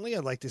recently.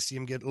 I'd like to see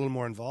him get a little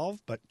more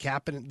involved, but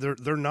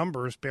their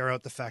numbers bear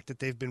out the fact that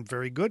they've been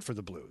very good for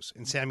the Blues.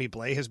 And Sammy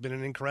Blais has been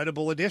an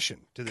incredible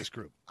addition to this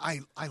group. I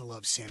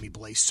love Sammy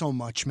Blais so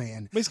much,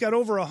 man. He's got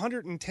over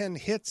 110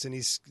 hits, and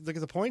look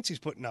at the points he's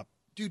putting up.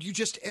 Dude,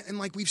 and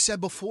like we've said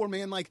before,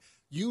 man, like,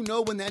 you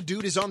know when that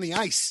dude is on the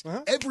ice.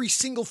 Uh-huh. Every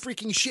single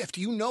freaking shift,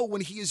 you know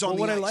when he is on the ice.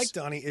 What I like,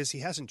 Donnie, is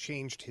he hasn't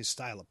changed his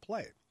style of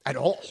play. At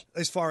all.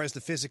 As far as the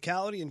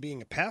physicality and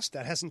being a pest,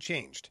 that hasn't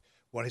changed.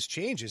 What has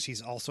changed is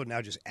he's also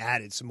now just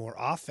added some more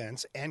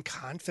offense and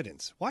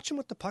confidence. Watch him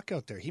with the puck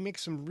out there. He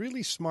makes some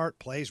really smart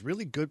plays,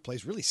 really good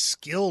plays, really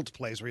skilled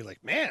plays where you're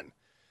like, man,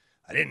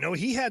 I didn't know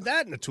he had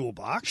that in the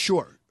toolbox.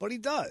 Sure. But he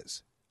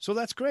does. So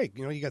that's great.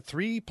 You know, you got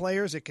 3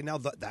 players that can now,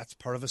 that's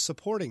part of a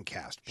supporting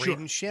cast.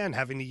 Braden Shen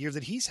having the year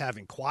that he's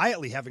having,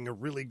 quietly having a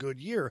really good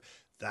year.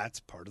 That's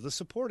part of the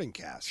supporting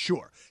cast.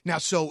 Sure. Now,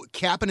 so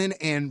Kapanen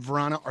and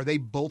Vrana, are they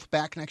both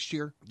back next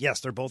year? Yes,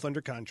 they're both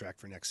under contract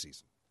for next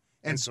season.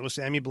 And so is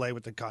Sammy Blais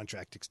with the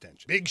contract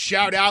extension. Big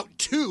shout out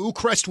to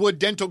Crestwood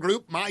Dental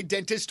Group, my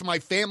dentist, my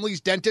family's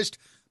dentist,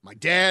 my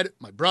dad,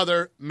 my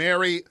brother,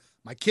 Mary,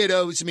 my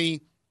kiddos,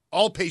 me,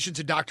 all patients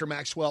of Dr.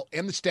 Maxwell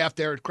and the staff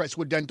there at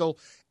Crestwood Dental.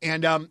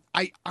 And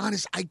I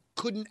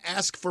couldn't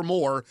ask for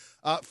more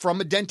from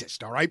a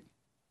dentist, all right?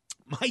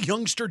 My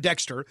youngster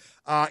Dexter,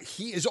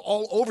 he is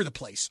all over the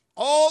place.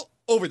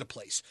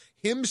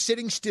 Him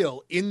sitting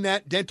still in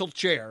that dental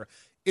chair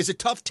is a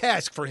tough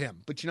task for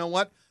him. But you know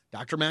what?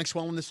 Dr.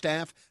 Maxwell and the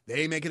staff,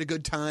 they make it a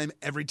good time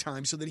every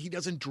time so that he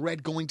doesn't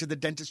dread going to the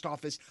dentist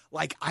office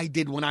like I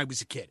did when I was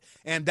a kid.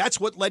 And that's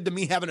what led to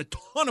me having a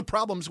ton of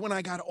problems when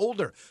I got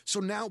older. So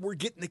now we're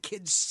getting the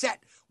kids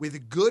set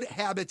with good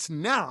habits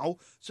now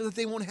so that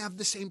they won't have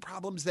the same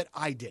problems that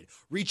I did.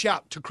 Reach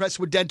out to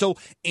Crestwood Dental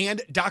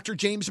and Dr.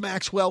 James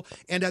Maxwell,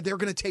 and they're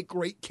going to take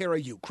great care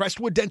of you.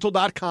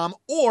 CrestwoodDental.com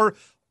or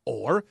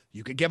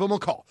you could give them a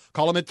call.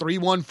 Call them at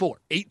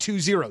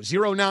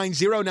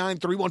 314-820-0909,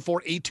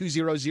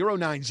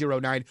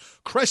 314-820-0909.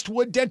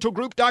 Crestwood Dental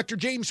Group, Dr.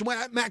 James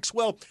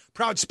Maxwell,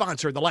 proud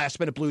sponsor of the Last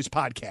Minute Blues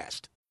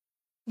podcast.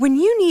 When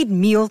you need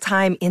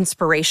mealtime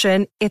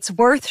inspiration, it's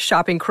worth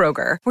shopping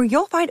Kroger, where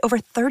you'll find over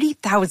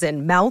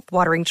 30,000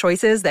 mouth-watering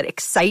choices that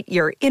excite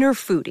your inner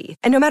foodie.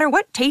 And no matter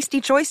what tasty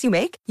choice you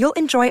make, you'll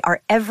enjoy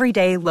our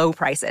everyday low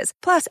prices,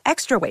 plus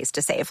extra ways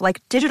to save,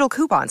 like digital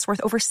coupons worth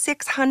over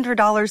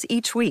 $600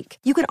 each week.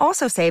 You can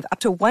also save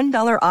up to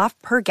 $1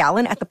 off per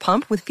gallon at the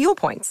pump with fuel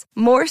points.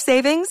 More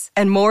savings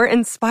and more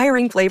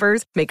inspiring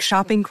flavors make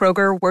shopping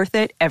Kroger worth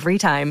it every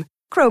time.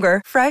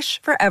 Kroger,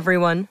 fresh for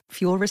everyone.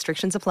 Fuel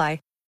restrictions apply.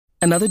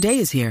 Another day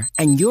is here,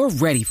 and you're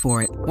ready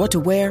for it. What to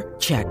wear?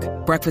 Check.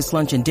 Breakfast,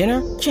 lunch, and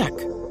dinner? Check.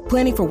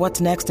 Planning for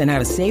what's next and how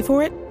to save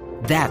for it?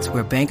 That's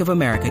where Bank of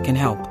America can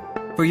help.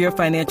 For your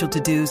financial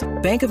to-dos,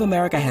 Bank of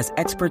America has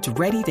experts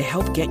ready to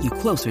help get you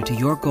closer to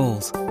your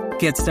goals.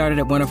 Get started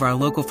at one of our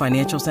local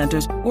financial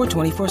centers or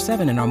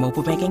 24/7 in our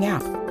mobile banking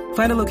app.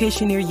 Find a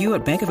location near you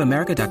at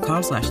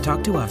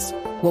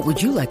bankofamerica.com/talktous. What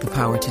would you like the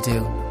power to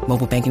do?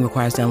 Mobile banking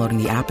requires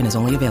downloading the app and is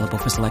only available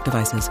for select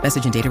devices.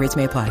 Message and data rates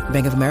may apply.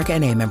 Bank of America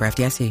N.A., member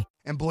FDIC.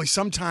 And boy,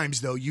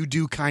 sometimes, though, you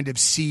do kind of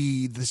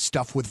see the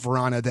stuff with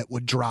Vrana that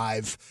would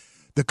drive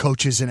the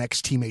coaches and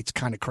ex-teammates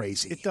kind of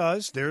crazy. It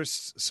does.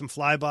 There's some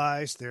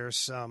flybys. There's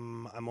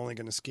some, I'm only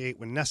going to skate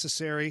when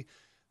necessary.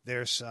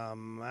 There's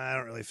some, I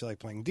don't really feel like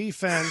playing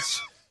defense.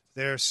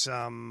 There's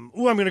some,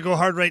 I'm going to go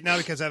hard right now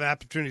because I have an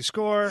opportunity to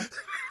score.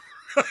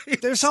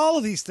 Right. There's all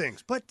of these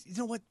things. But you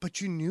know what?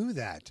 But you knew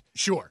that.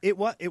 Sure. It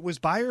was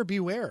buyer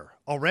beware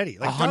already.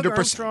 Like 100%. Doug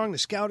Armstrong, the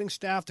scouting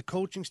staff, the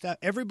coaching staff,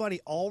 everybody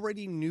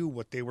already knew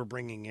what they were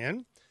bringing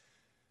in.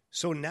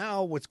 So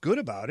now what's good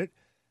about it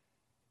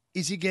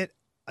is you get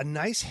a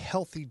nice,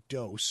 healthy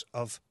dose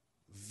of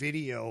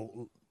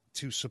video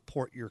to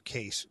support your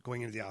case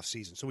going into the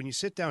offseason. So when you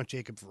sit down with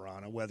Jacob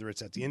Vrana, whether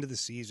it's at the end of the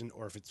season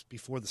or if it's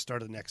before the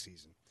start of the next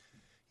season,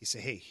 you say,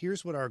 hey,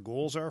 here's what our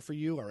goals are for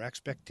you, our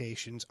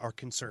expectations, our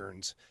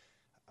concerns,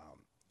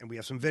 and we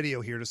have some video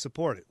here to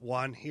support it.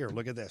 One, here,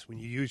 look at this. When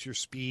you use your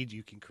speed,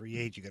 you can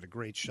create. You got a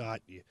great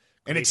shot.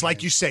 And it's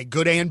like you say,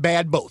 good and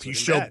bad both. You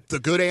show the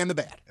good and the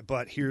bad.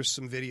 But here's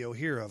some video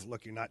here of,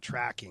 look, you're not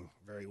tracking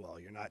very well.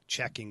 You're not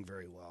checking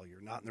very well.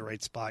 You're not in the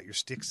right spot. Your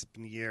stick's up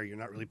in the air. You're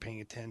not really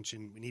paying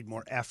attention. We need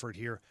more effort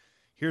here.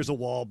 Here's a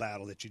wall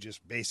battle that you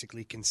just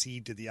basically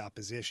concede to the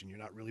opposition. You're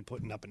not really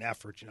putting up an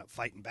effort. You're not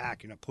fighting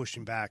back. You're not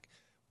pushing back.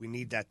 We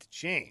need that to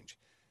change.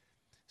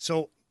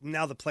 So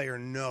now the player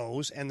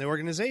knows and the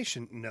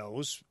organization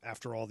knows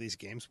after all these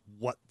games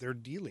what they're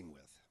dealing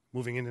with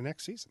moving into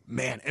next season.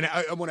 Man, and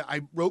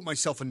I wrote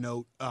myself a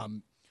note.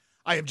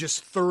 I have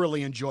just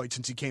thoroughly enjoyed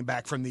since he came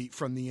back from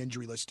the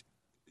injury list,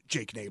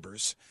 Jake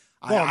Neighbors.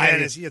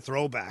 Is he a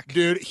throwback?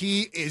 Dude,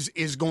 he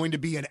is going to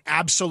be an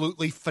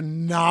absolutely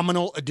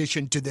phenomenal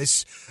addition to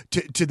this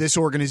to this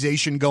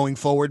organization going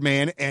forward,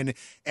 man. And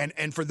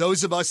for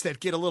those of us that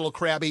get a little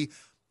crabby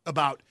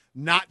about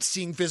not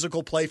seeing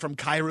physical play from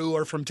Kyrou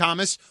or from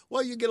Thomas,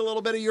 well, you get a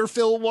little bit of your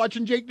fill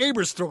watching Jake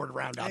Neighbors throw it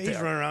around out there.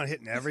 He's running around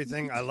hitting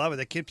everything. I love it.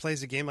 The kid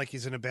plays the game like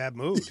he's in a bad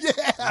mood.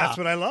 Yeah. That's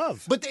what I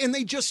love. And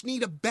they just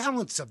need a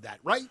balance of that,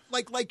 right?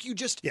 Like you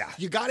just,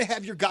 you got to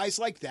have your guys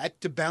like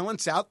that to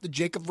balance out the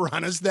Jacob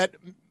Veranas that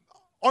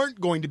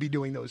aren't going to be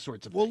doing those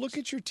sorts of things. Well, look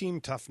at your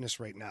team toughness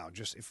right now.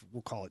 Just if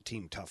we'll call it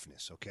team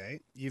toughness, okay?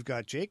 You've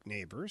got Jake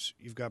Neighbors.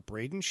 You've got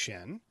Braden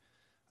Shen.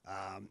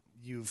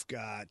 You've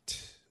got,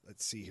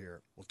 let's see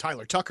here. Well,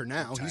 Tyler Tucker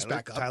now. He's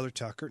back up. Tyler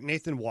Tucker.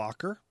 Nathan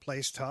Walker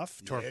plays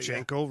tough.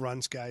 Torpchenko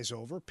runs guys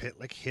over.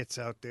 Pitlick hits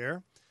out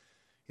there.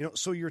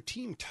 So your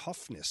team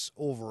toughness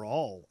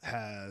overall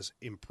has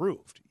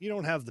improved. You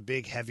don't have the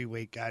big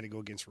heavyweight guy to go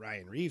against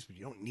Ryan Reeves, but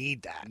you don't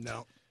need that.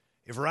 No.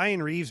 If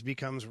Ryan Reeves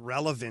becomes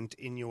relevant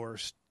in your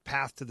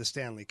path to the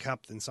Stanley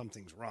Cup, then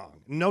something's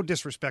wrong. No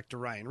disrespect to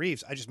Ryan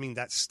Reeves. I just mean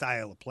that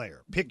style of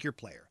player. Pick your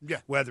player.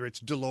 Yeah. Whether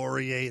it's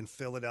Delorier in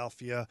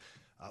Philadelphia.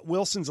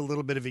 Wilson's a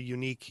little bit of a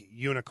unique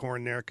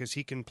unicorn there because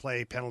he can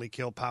play penalty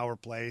kill, power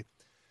play,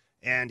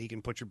 and he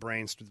can put your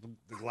brains through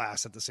the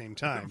glass at the same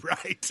time.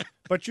 Right.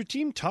 But your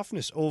team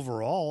toughness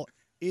overall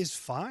is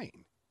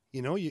fine.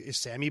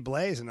 Sammy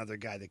Blais is another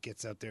guy that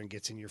gets out there and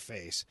gets in your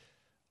face.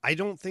 I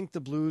don't think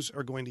the Blues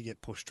are going to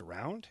get pushed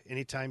around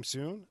anytime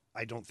soon.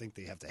 I don't think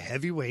they have the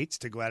heavyweights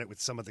to go at it with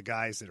some of the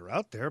guys that are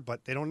out there,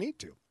 but they don't need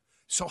to.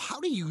 So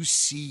how do you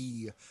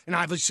see, and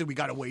obviously we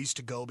got a ways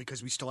to go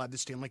because we still have the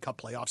Stanley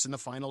Cup playoffs and the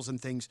finals and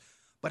things,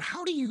 but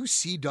how do you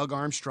see Doug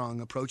Armstrong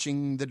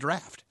approaching the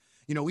draft?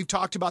 We've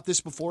talked about this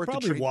before.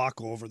 Probably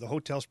walk over. The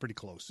hotel's pretty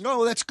close.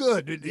 No, that's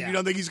good. Yeah. You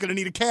don't think he's going to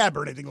need a cab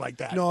or anything like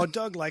that? No,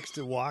 Doug likes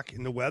to walk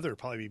in the weather.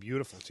 Probably be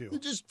beautiful, too. He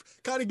just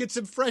kind of gets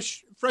him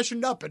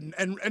freshened up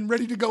and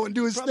ready to go and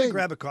do his Probably thing.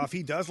 Grab a coffee.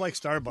 He does like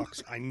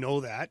Starbucks. I know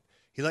that.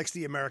 He likes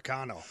the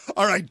Americano.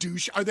 All right,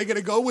 douche. Are they going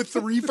to go with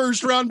 3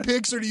 first-round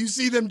picks, or do you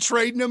see them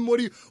trading them? What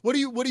do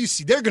you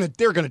see? They're going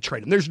to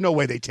trade them. There's no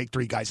way they take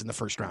 3 guys in the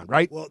first round,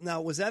 right? Well,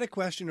 now was that a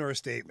question or a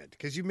statement?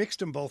 Because you mixed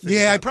them both.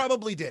 Yeah, I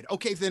probably did.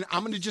 Okay, then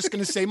I'm just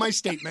going to say my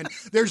statement.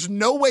 There's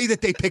no way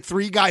that they pick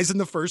 3 guys in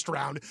the first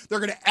round. They're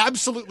going to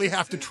absolutely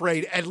have to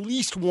trade at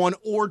least 1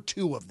 or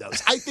 2 of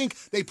those. I think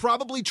they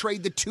probably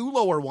trade the 2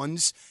 lower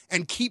ones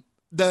and keep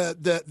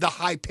the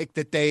high pick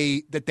that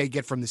they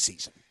get from the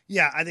season.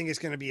 Yeah, I think it's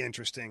going to be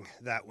interesting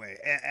that way.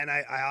 And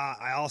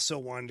I also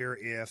wonder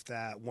if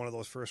that one of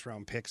those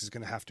first-round picks is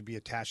going to have to be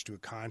attached to a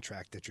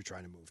contract that you're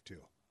trying to move to.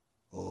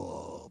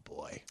 Oh,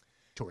 boy.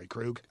 Torrey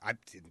Krug? I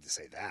didn't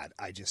say that.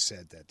 I just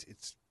said that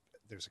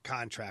there's a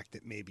contract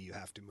that maybe you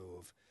have to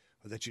move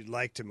or that you'd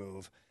like to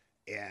move,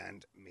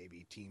 and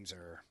maybe teams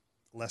are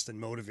less than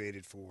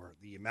motivated for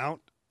the amount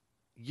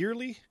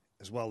yearly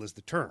as well as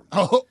the term.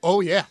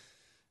 Oh yeah.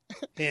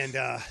 And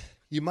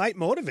you might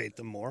motivate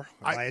them more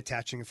by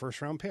attaching a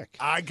first-round pick.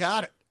 I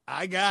got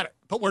it.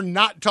 But we're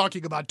not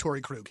talking about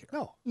Torrey Krug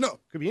here. No.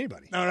 Could be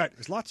anybody. All right.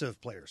 There's lots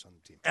of players on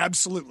the team.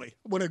 Absolutely.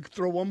 I want to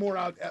throw one more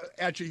out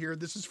at you here.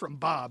 This is from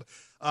Bob.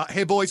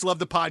 Hey, boys, love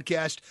the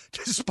podcast.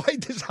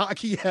 Despite this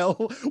hockey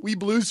hell we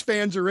Blues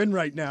fans are in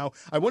right now,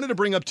 I wanted to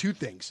bring up 2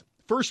 things.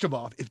 First of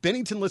all, if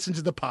Bennington listens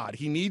to the pod,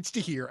 he needs to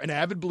hear an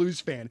avid Blues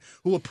fan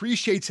who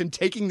appreciates him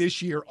taking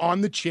this year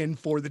on the chin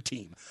for the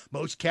team.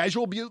 Most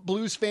casual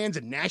Blues fans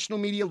and national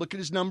media look at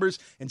his numbers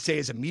and say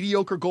he's a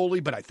mediocre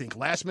goalie, but I think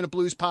Last Minute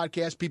Blues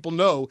podcast people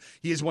know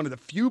he is one of the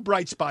few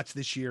bright spots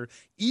this year.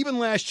 Even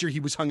last year he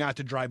was hung out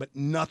to dry, but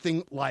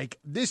nothing like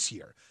this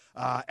year.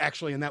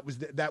 Actually, and that was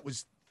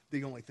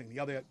the only thing. The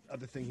other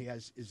thing he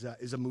has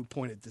is a moot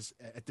point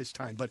at this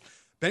time. But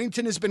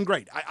Bennington has been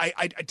great.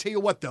 I tell you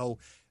what, though.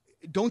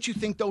 Don't you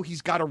think, though,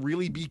 he's got to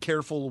really be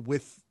careful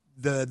with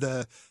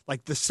the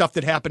stuff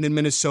that happened in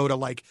Minnesota?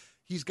 Like,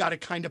 he's got to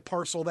kind of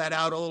parcel that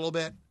out a little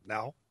bit?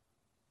 No.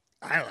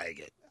 I like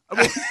it.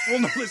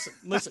 Well, no,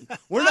 listen.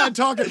 We're not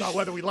talking about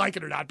whether we like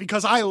it or not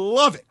because I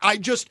love it. I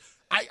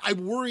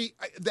worry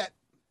that,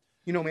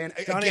 man. Donny,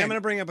 again, I'm going to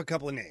bring up a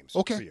couple of names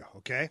for you,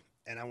 okay?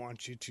 And I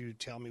want you to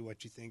tell me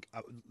what you think.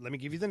 Let me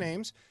give you the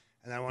names,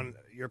 and I want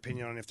your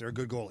opinion on if they're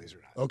good goalies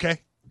or not. Okay.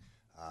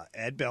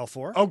 Ed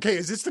Belfour. Okay,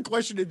 is this the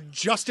question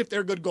just if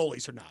they're good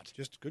goalies or not?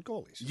 Just good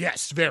goalies.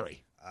 Yes,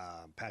 very.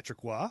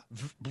 Patrick Waugh.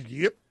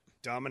 Yep.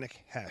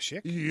 Dominic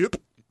Hasek. Yep.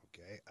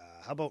 Okay.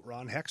 How about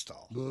Ron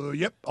Hextall?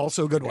 Yep.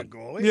 Also a good one.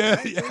 Goalie. Yeah.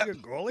 Right? Yeah.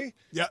 Good goalie.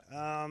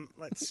 Yeah.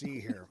 Let's see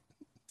here.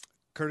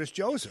 Curtis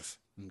Joseph.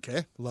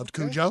 Okay. Loved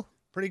Cujo.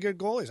 Pretty good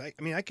goalies.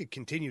 I could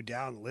continue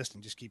down the list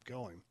and just keep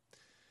going.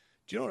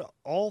 Do you know what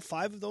all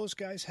 5 of those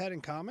guys had in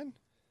common?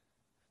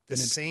 The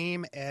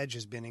same edge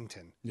as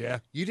Binnington. Yeah.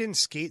 You didn't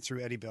skate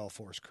through Eddie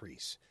Belfour's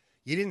crease.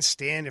 You didn't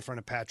stand in front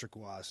of Patrick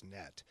Waugh's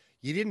net.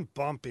 You didn't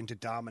bump into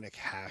Dominic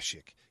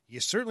Hasek. You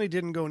certainly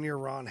didn't go near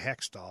Ron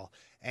Hextall.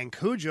 And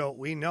Cujo,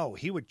 we know,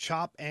 he would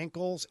chop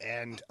ankles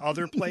and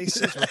other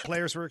places where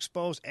players were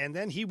exposed, and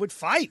then he would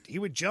fight. He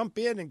would jump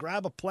in and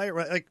grab a player.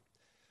 Like,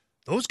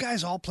 those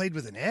guys all played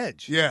with an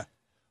edge. Yeah.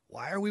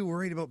 Why are we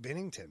worried about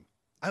Binnington?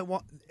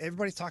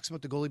 Everybody talks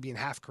about the goalie being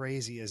half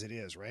crazy as it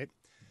is, right?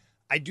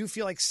 I do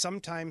feel like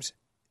sometimes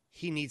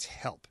he needs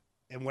help.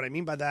 And what I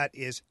mean by that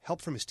is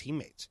help from his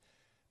teammates.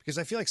 Because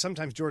I feel like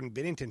sometimes Jordan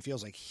Binnington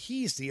feels like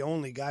he's the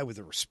only guy with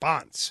a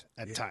response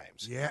at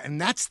times. Yeah,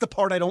 and that's the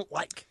part I don't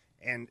like.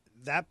 And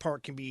that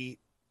part can be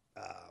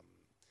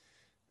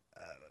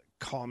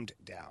calmed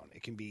down.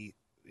 It can be,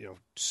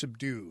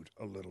 subdued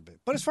a little bit.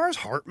 But as far as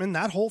Hartman,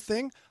 that whole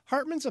thing,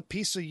 Hartman's a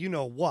piece of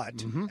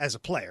you-know-what as a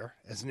player.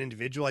 As an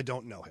individual, I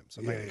don't know him, so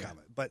I'm not going to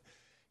comment. But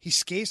he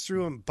skates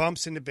through and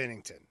bumps into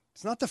Binnington.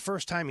 It's not the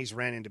first time he's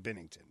ran into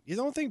Binnington. You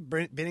don't think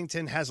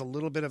Binnington has a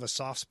little bit of a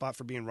soft spot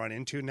for being run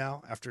into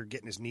now after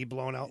getting his knee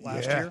blown out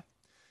last year?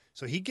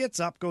 So he gets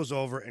up, goes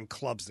over, and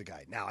clubs the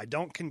guy. Now, I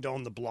don't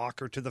condone the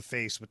blocker to the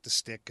face with the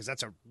stick because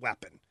that's a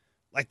weapon.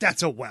 Like,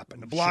 that's a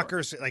weapon. The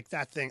blockers, like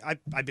that thing,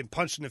 I've been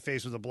punched in the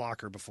face with a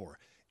blocker before.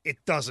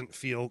 It doesn't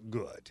feel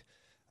good.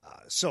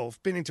 So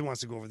if Binnington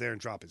wants to go over there and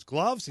drop his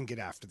gloves and get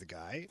after the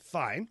guy,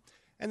 fine.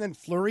 And then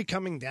Fleury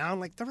coming down,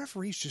 like the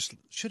referees just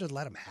should have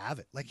let him have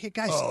it. Like, hey,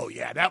 guys. Oh,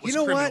 yeah, that was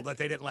criminal that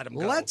they didn't let him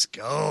go. Let's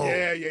go.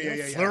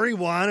 Yeah. Fleury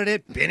wanted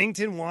it.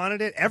 Binnington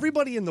wanted it.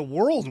 Everybody in the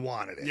world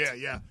wanted it.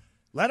 Yeah.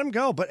 Let him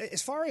go. But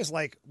as far as,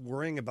 like,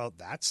 worrying about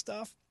that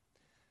stuff,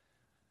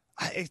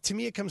 to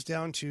me it comes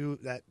down to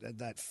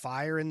that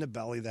fire in the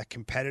belly, that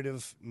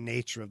competitive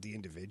nature of the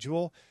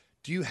individual.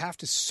 Do you have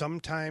to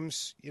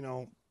sometimes,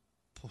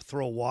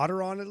 throw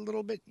water on it a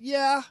little bit?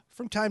 Yeah,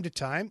 from time to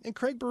time. And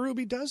Craig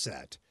Berube does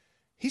that.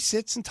 He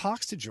sits and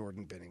talks to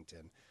Jordan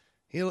Binnington.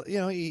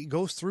 He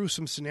goes through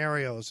some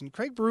scenarios. And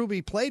Craig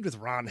Berube played with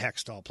Ron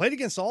Hextall, played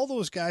against all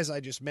those guys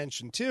I just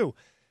mentioned too.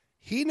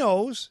 He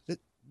knows that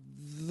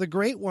the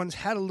great ones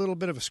had a little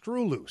bit of a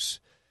screw loose.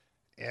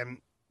 And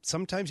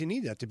sometimes you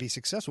need that to be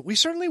successful. We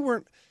certainly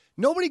weren't.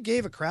 Nobody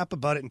gave a crap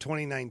about it in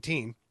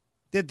 2019,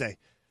 did they?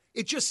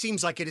 It just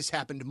seems like it has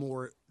happened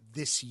more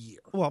this year.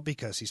 Well,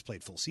 because he's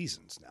played full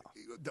seasons now.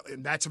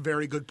 And that's a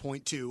very good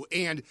point, too.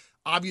 And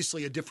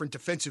obviously a different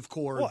defensive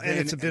core. Well, and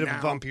it's a bit of a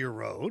bumpier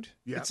road.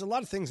 Yeah. It's a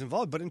lot of things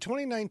involved. But in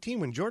 2019,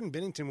 when Jordan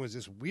Binnington was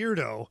this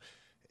weirdo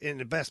in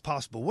the best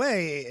possible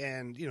way,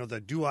 and,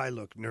 the do I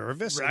look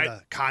nervous and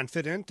the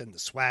confident and the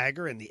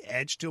swagger and the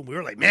edge to him, we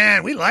were like,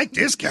 man, we like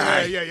this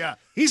guy. Yeah.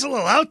 He's a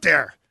little out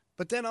there.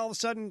 But then all of a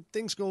sudden,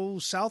 things go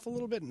south a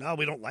little bit. No,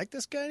 we don't like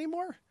this guy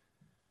anymore.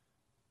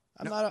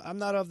 I'm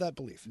not of that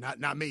belief.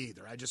 Not me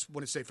either. I just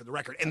want to say for the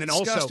record. And I'm then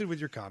disgusted with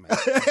your comment.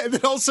 And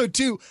then also,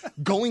 too,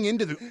 going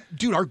into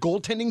our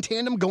goaltending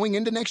tandem going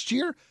into next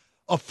year,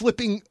 a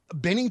flipping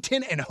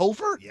Binnington and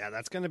Hofer? Yeah,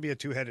 that's going to be a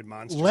two-headed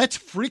monster. Let's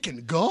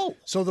freaking go.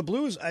 So the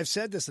Blues, I've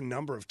said this a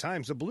number of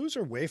times, the Blues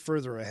are way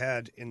further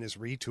ahead in this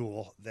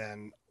retool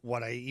than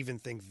what I even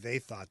think they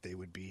thought they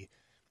would be.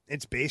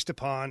 It's based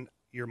upon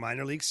your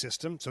minor league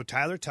system. So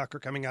Tyler Tucker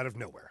coming out of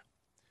nowhere.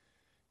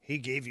 He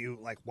gave you,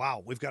 like,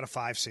 wow, we've got a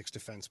 5'6"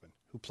 defenseman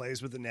who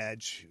plays with an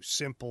edge, who's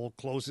simple,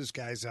 closes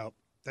guys out.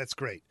 That's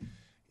great.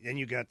 Then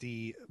you got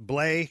the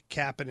Blais,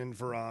 Kapanen, and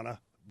Verana.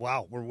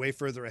 Wow, we're way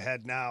further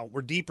ahead now.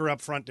 We're deeper up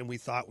front than we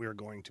thought we were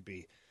going to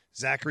be.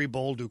 Zachary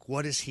Bolduc,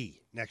 what is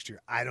he next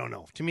year? I don't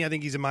know. To me, I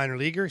think he's a minor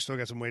leaguer. He's still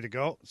got some ways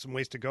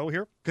to go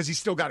here. Because he's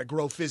still got to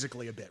grow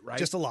physically a bit, right?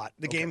 Just a lot.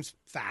 The game's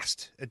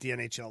fast at the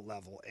NHL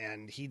level,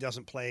 and he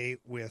doesn't play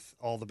with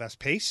all the best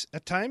pace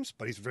at times,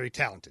 but he's very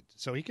talented.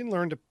 So he can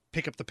learn to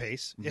pick up the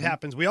pace. It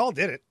happens. We all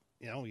did it.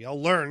 You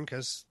all learn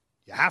because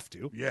you have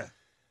to. Yeah.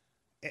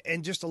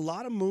 And just a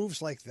lot of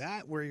moves like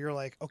that where you're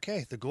like,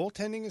 okay, the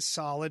goaltending is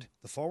solid.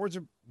 The forwards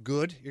are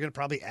good. You're going to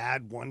probably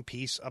add one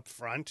piece up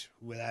front.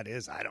 Who that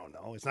is, I don't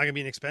know. It's not going to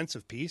be an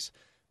expensive piece.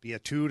 Be a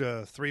 $2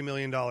 to $3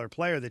 million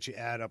player that you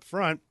add up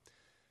front.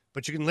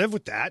 But you can live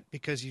with that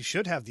because you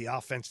should have the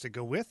offense to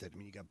go with it. I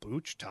mean, you got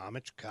Buch,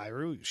 Tomic,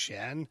 Kyrou,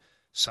 Shen,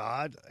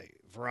 Saad,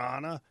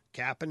 Verana,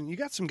 Kapanen. You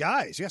got some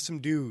guys. You got some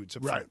dudes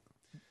up front.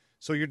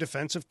 So your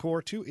defensive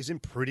core, too, is in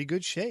pretty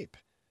good shape.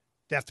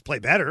 They have to play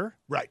better.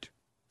 Right.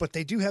 But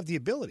they do have the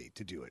ability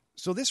to do it.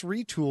 So this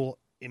retool,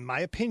 in my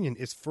opinion,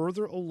 is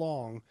further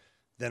along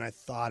than I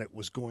thought it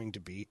was going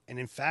to be. And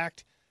in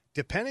fact,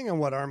 depending on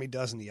what Army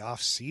does in the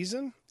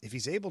offseason, if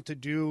he's able to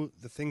do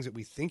the things that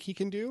we think he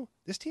can do,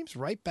 this team's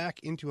right back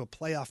into a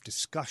playoff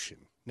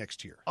discussion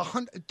next year.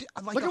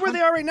 Look at where they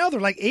are right now.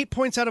 They're like 8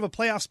 points out of a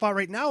playoff spot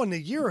right now. In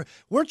the year,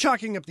 we're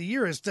chalking up the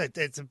year as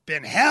it's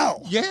been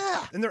hell.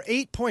 Yeah. And they're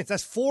 8 points.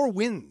 That's 4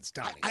 wins,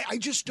 Donnie. I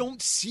just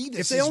don't see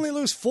this. If they only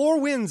lose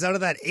 4 wins out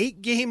of that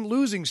 8-game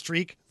losing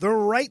streak, they're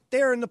right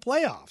there in the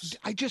playoffs.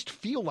 I just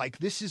feel like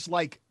this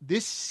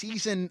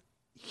season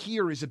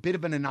here is a bit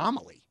of an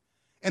anomaly.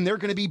 And they're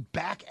going to be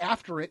back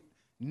after it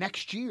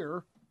next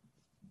year.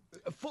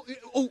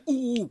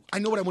 I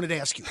know what I wanted to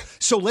ask you.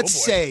 So let's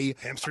say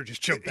Hamster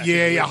just choked back.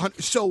 Yeah.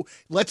 So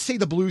let's say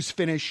the Blues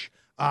finish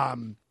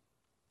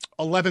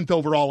 11th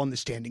overall in the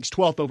standings,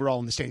 12th overall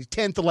in the standings,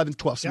 10th, 11th,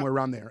 12th, somewhere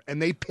around there,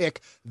 and they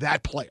pick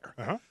that player.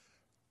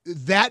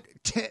 That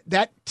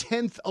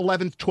 10th,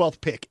 11th,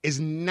 12th pick is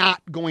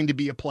not going to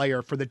be a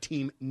player for the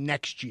team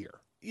next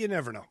year. You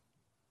never know.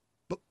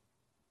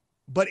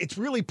 But it's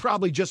really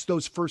probably just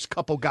those first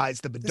couple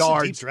guys, the Bedards. This is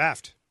a deep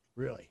draft.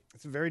 Really?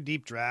 It's a very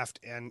deep draft,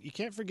 and you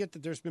can't forget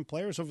that there's been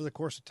players over the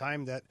course of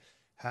time that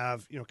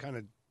have, kind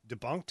of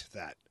debunked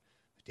that.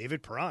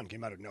 David Perron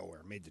came out of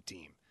nowhere, made the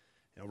team.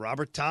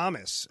 Robert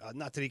Thomas,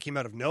 not that he came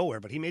out of nowhere,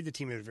 but he made the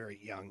team at a very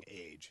young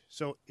age.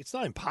 So it's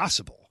not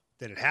impossible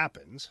that it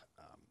happens.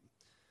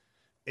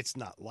 It's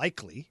not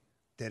likely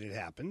that it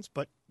happens,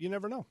 but you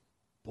never know.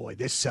 Boy,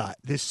 this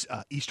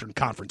Eastern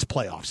Conference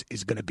playoffs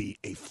is going to be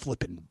a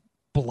flippin'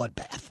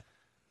 bloodbath.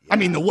 Yeah. I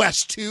mean, the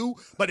West too,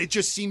 but it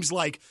just seems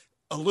like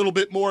a little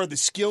bit more of the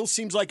skill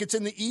seems like it's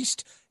in the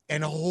East.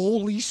 And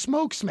holy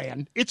smokes,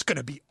 man, it's going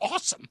to be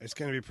awesome. It's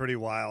going to be pretty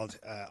wild.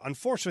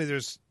 Unfortunately,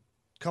 there's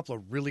a couple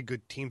of really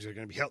good teams that are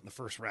going to be out in the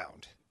first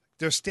round.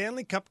 There's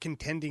Stanley Cup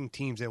contending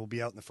teams that will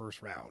be out in the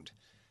first round.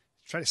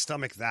 Try to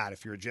stomach that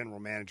if you're a general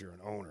manager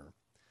and owner.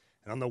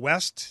 And on the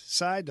West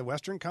side, the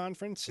Western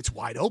Conference, it's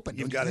wide open.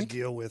 You've got to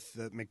deal with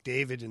the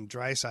McDavid and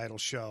Draisaitl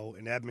show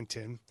in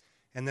Edmonton.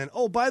 And then,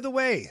 oh, by the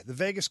way, the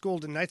Vegas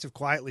Golden Knights have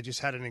quietly just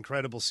had an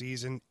incredible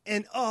season.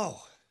 And,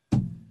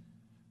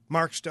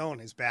 Mark Stone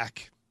is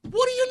back.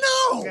 What do you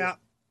know? Yeah.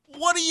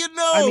 What do you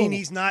know? I mean,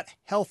 he's not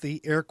healthy,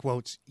 air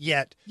quotes,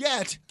 yet.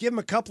 Yet. Give him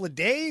a couple of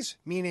days,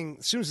 meaning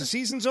as soon as the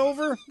season's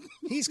over,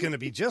 he's going to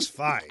be just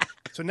fine.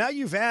 So now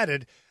you've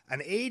added an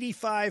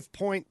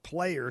 85-point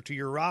player to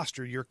your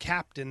roster, your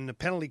captain, a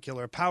penalty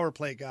killer, a power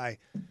play guy,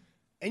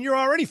 and you're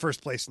already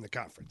first place in the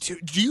conference.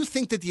 Do you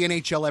think that the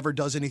NHL ever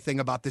does anything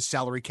about this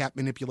salary cap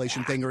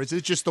manipulation thing, or is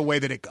it just the way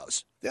that it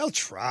goes? They'll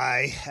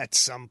try at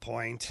some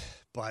point,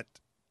 but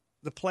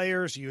the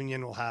players'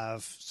 union will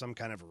have some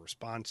kind of a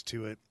response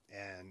to it,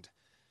 and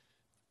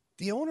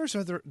the owners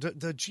are the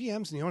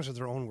GMs and the owners are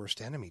their own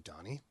worst enemy,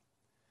 Donnie.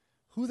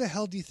 Who the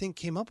hell do you think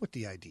came up with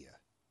the idea?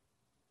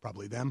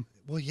 Probably them.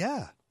 Well,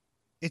 yeah.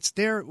 It's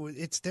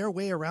their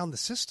way around the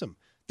system.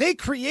 They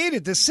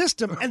created the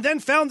system and then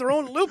found their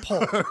own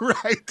loophole.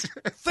 Right.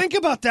 Think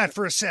about that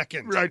for a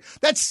second. Right.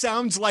 That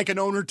sounds like an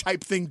owner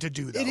type thing to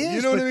do, though. It is.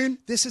 You know what I mean?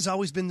 This has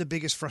always been the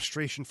biggest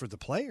frustration for the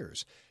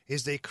players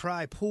is they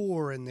cry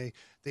poor and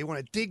they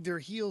want to dig their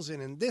heels in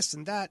and this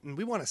and that. And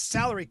we want a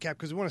salary cap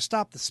because we want to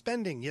stop the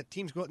spending. Yet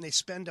teams go out and they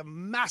spend a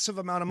massive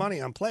amount of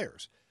money on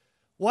players.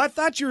 Well, I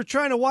thought you were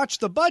trying to watch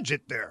the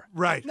budget there.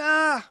 Right.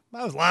 Nah,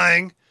 I was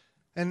lying.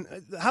 And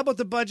how about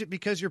the budget?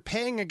 Because you're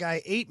paying a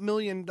guy $8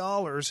 million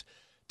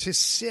to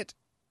sit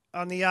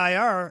on the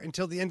IR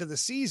until the end of the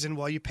season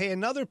while you pay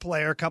another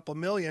player a couple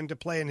million to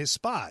play in his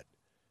spot.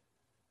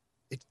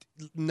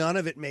 None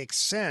of it makes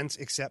sense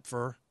except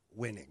for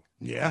winning.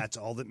 Yeah. That's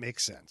all that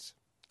makes sense.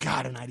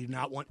 God, and I do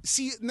not want...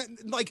 See,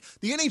 like,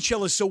 the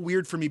NHL is so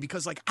weird for me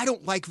because, like, I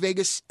don't like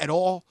Vegas at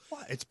all.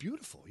 What? It's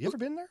beautiful. You ever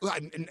been there?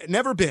 I've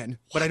never been,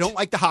 but I don't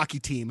like the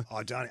hockey team.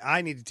 Oh, Donnie,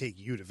 I need to take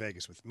you to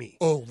Vegas with me.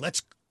 Oh,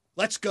 let's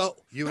go.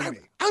 You and me.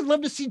 I'd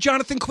love to see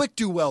Jonathan Quick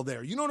do well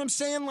there. You know what I'm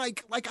saying?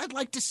 Like I'd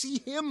like to see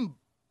him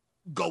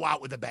go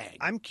out with a bang.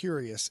 I'm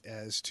curious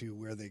as to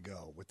where they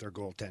go with their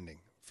goaltending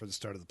for the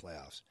start of the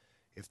playoffs.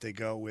 If they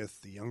go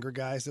with the younger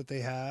guys that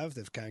they have,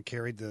 they've kind of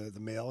carried the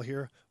mail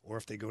here, or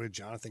if they go to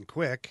Jonathan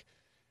Quick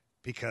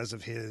because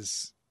of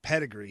his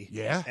pedigree.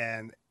 Yeah.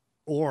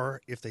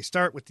 Or if they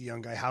start with the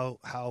young guy,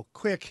 how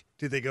quick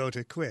do they go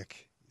to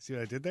Quick? See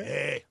what I did there?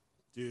 Hey,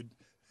 dude,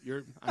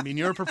 you're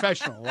a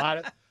professional.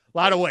 A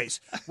lot of ways.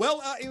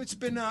 Well, it's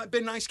been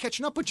nice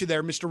catching up with you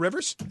there, Mr.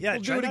 Rivers. Yeah,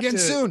 we'll do it again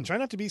soon. Try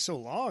not to be so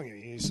long.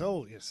 He's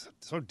so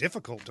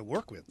difficult to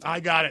work with.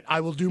 I got it.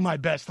 I will do my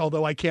best,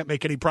 although I can't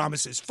make any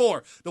promises.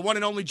 For the one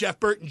and only Jeff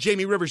Burton,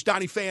 Jamie Rivers,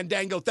 Donnie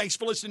Fandango, thanks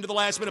for listening to the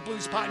Last Minute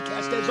Blues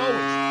podcast. As always,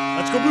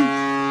 let's go Blues.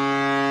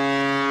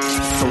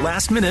 The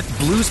Last Minute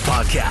Blues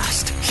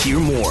podcast. Hear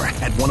more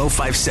at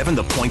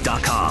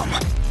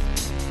 1057thepoint.com.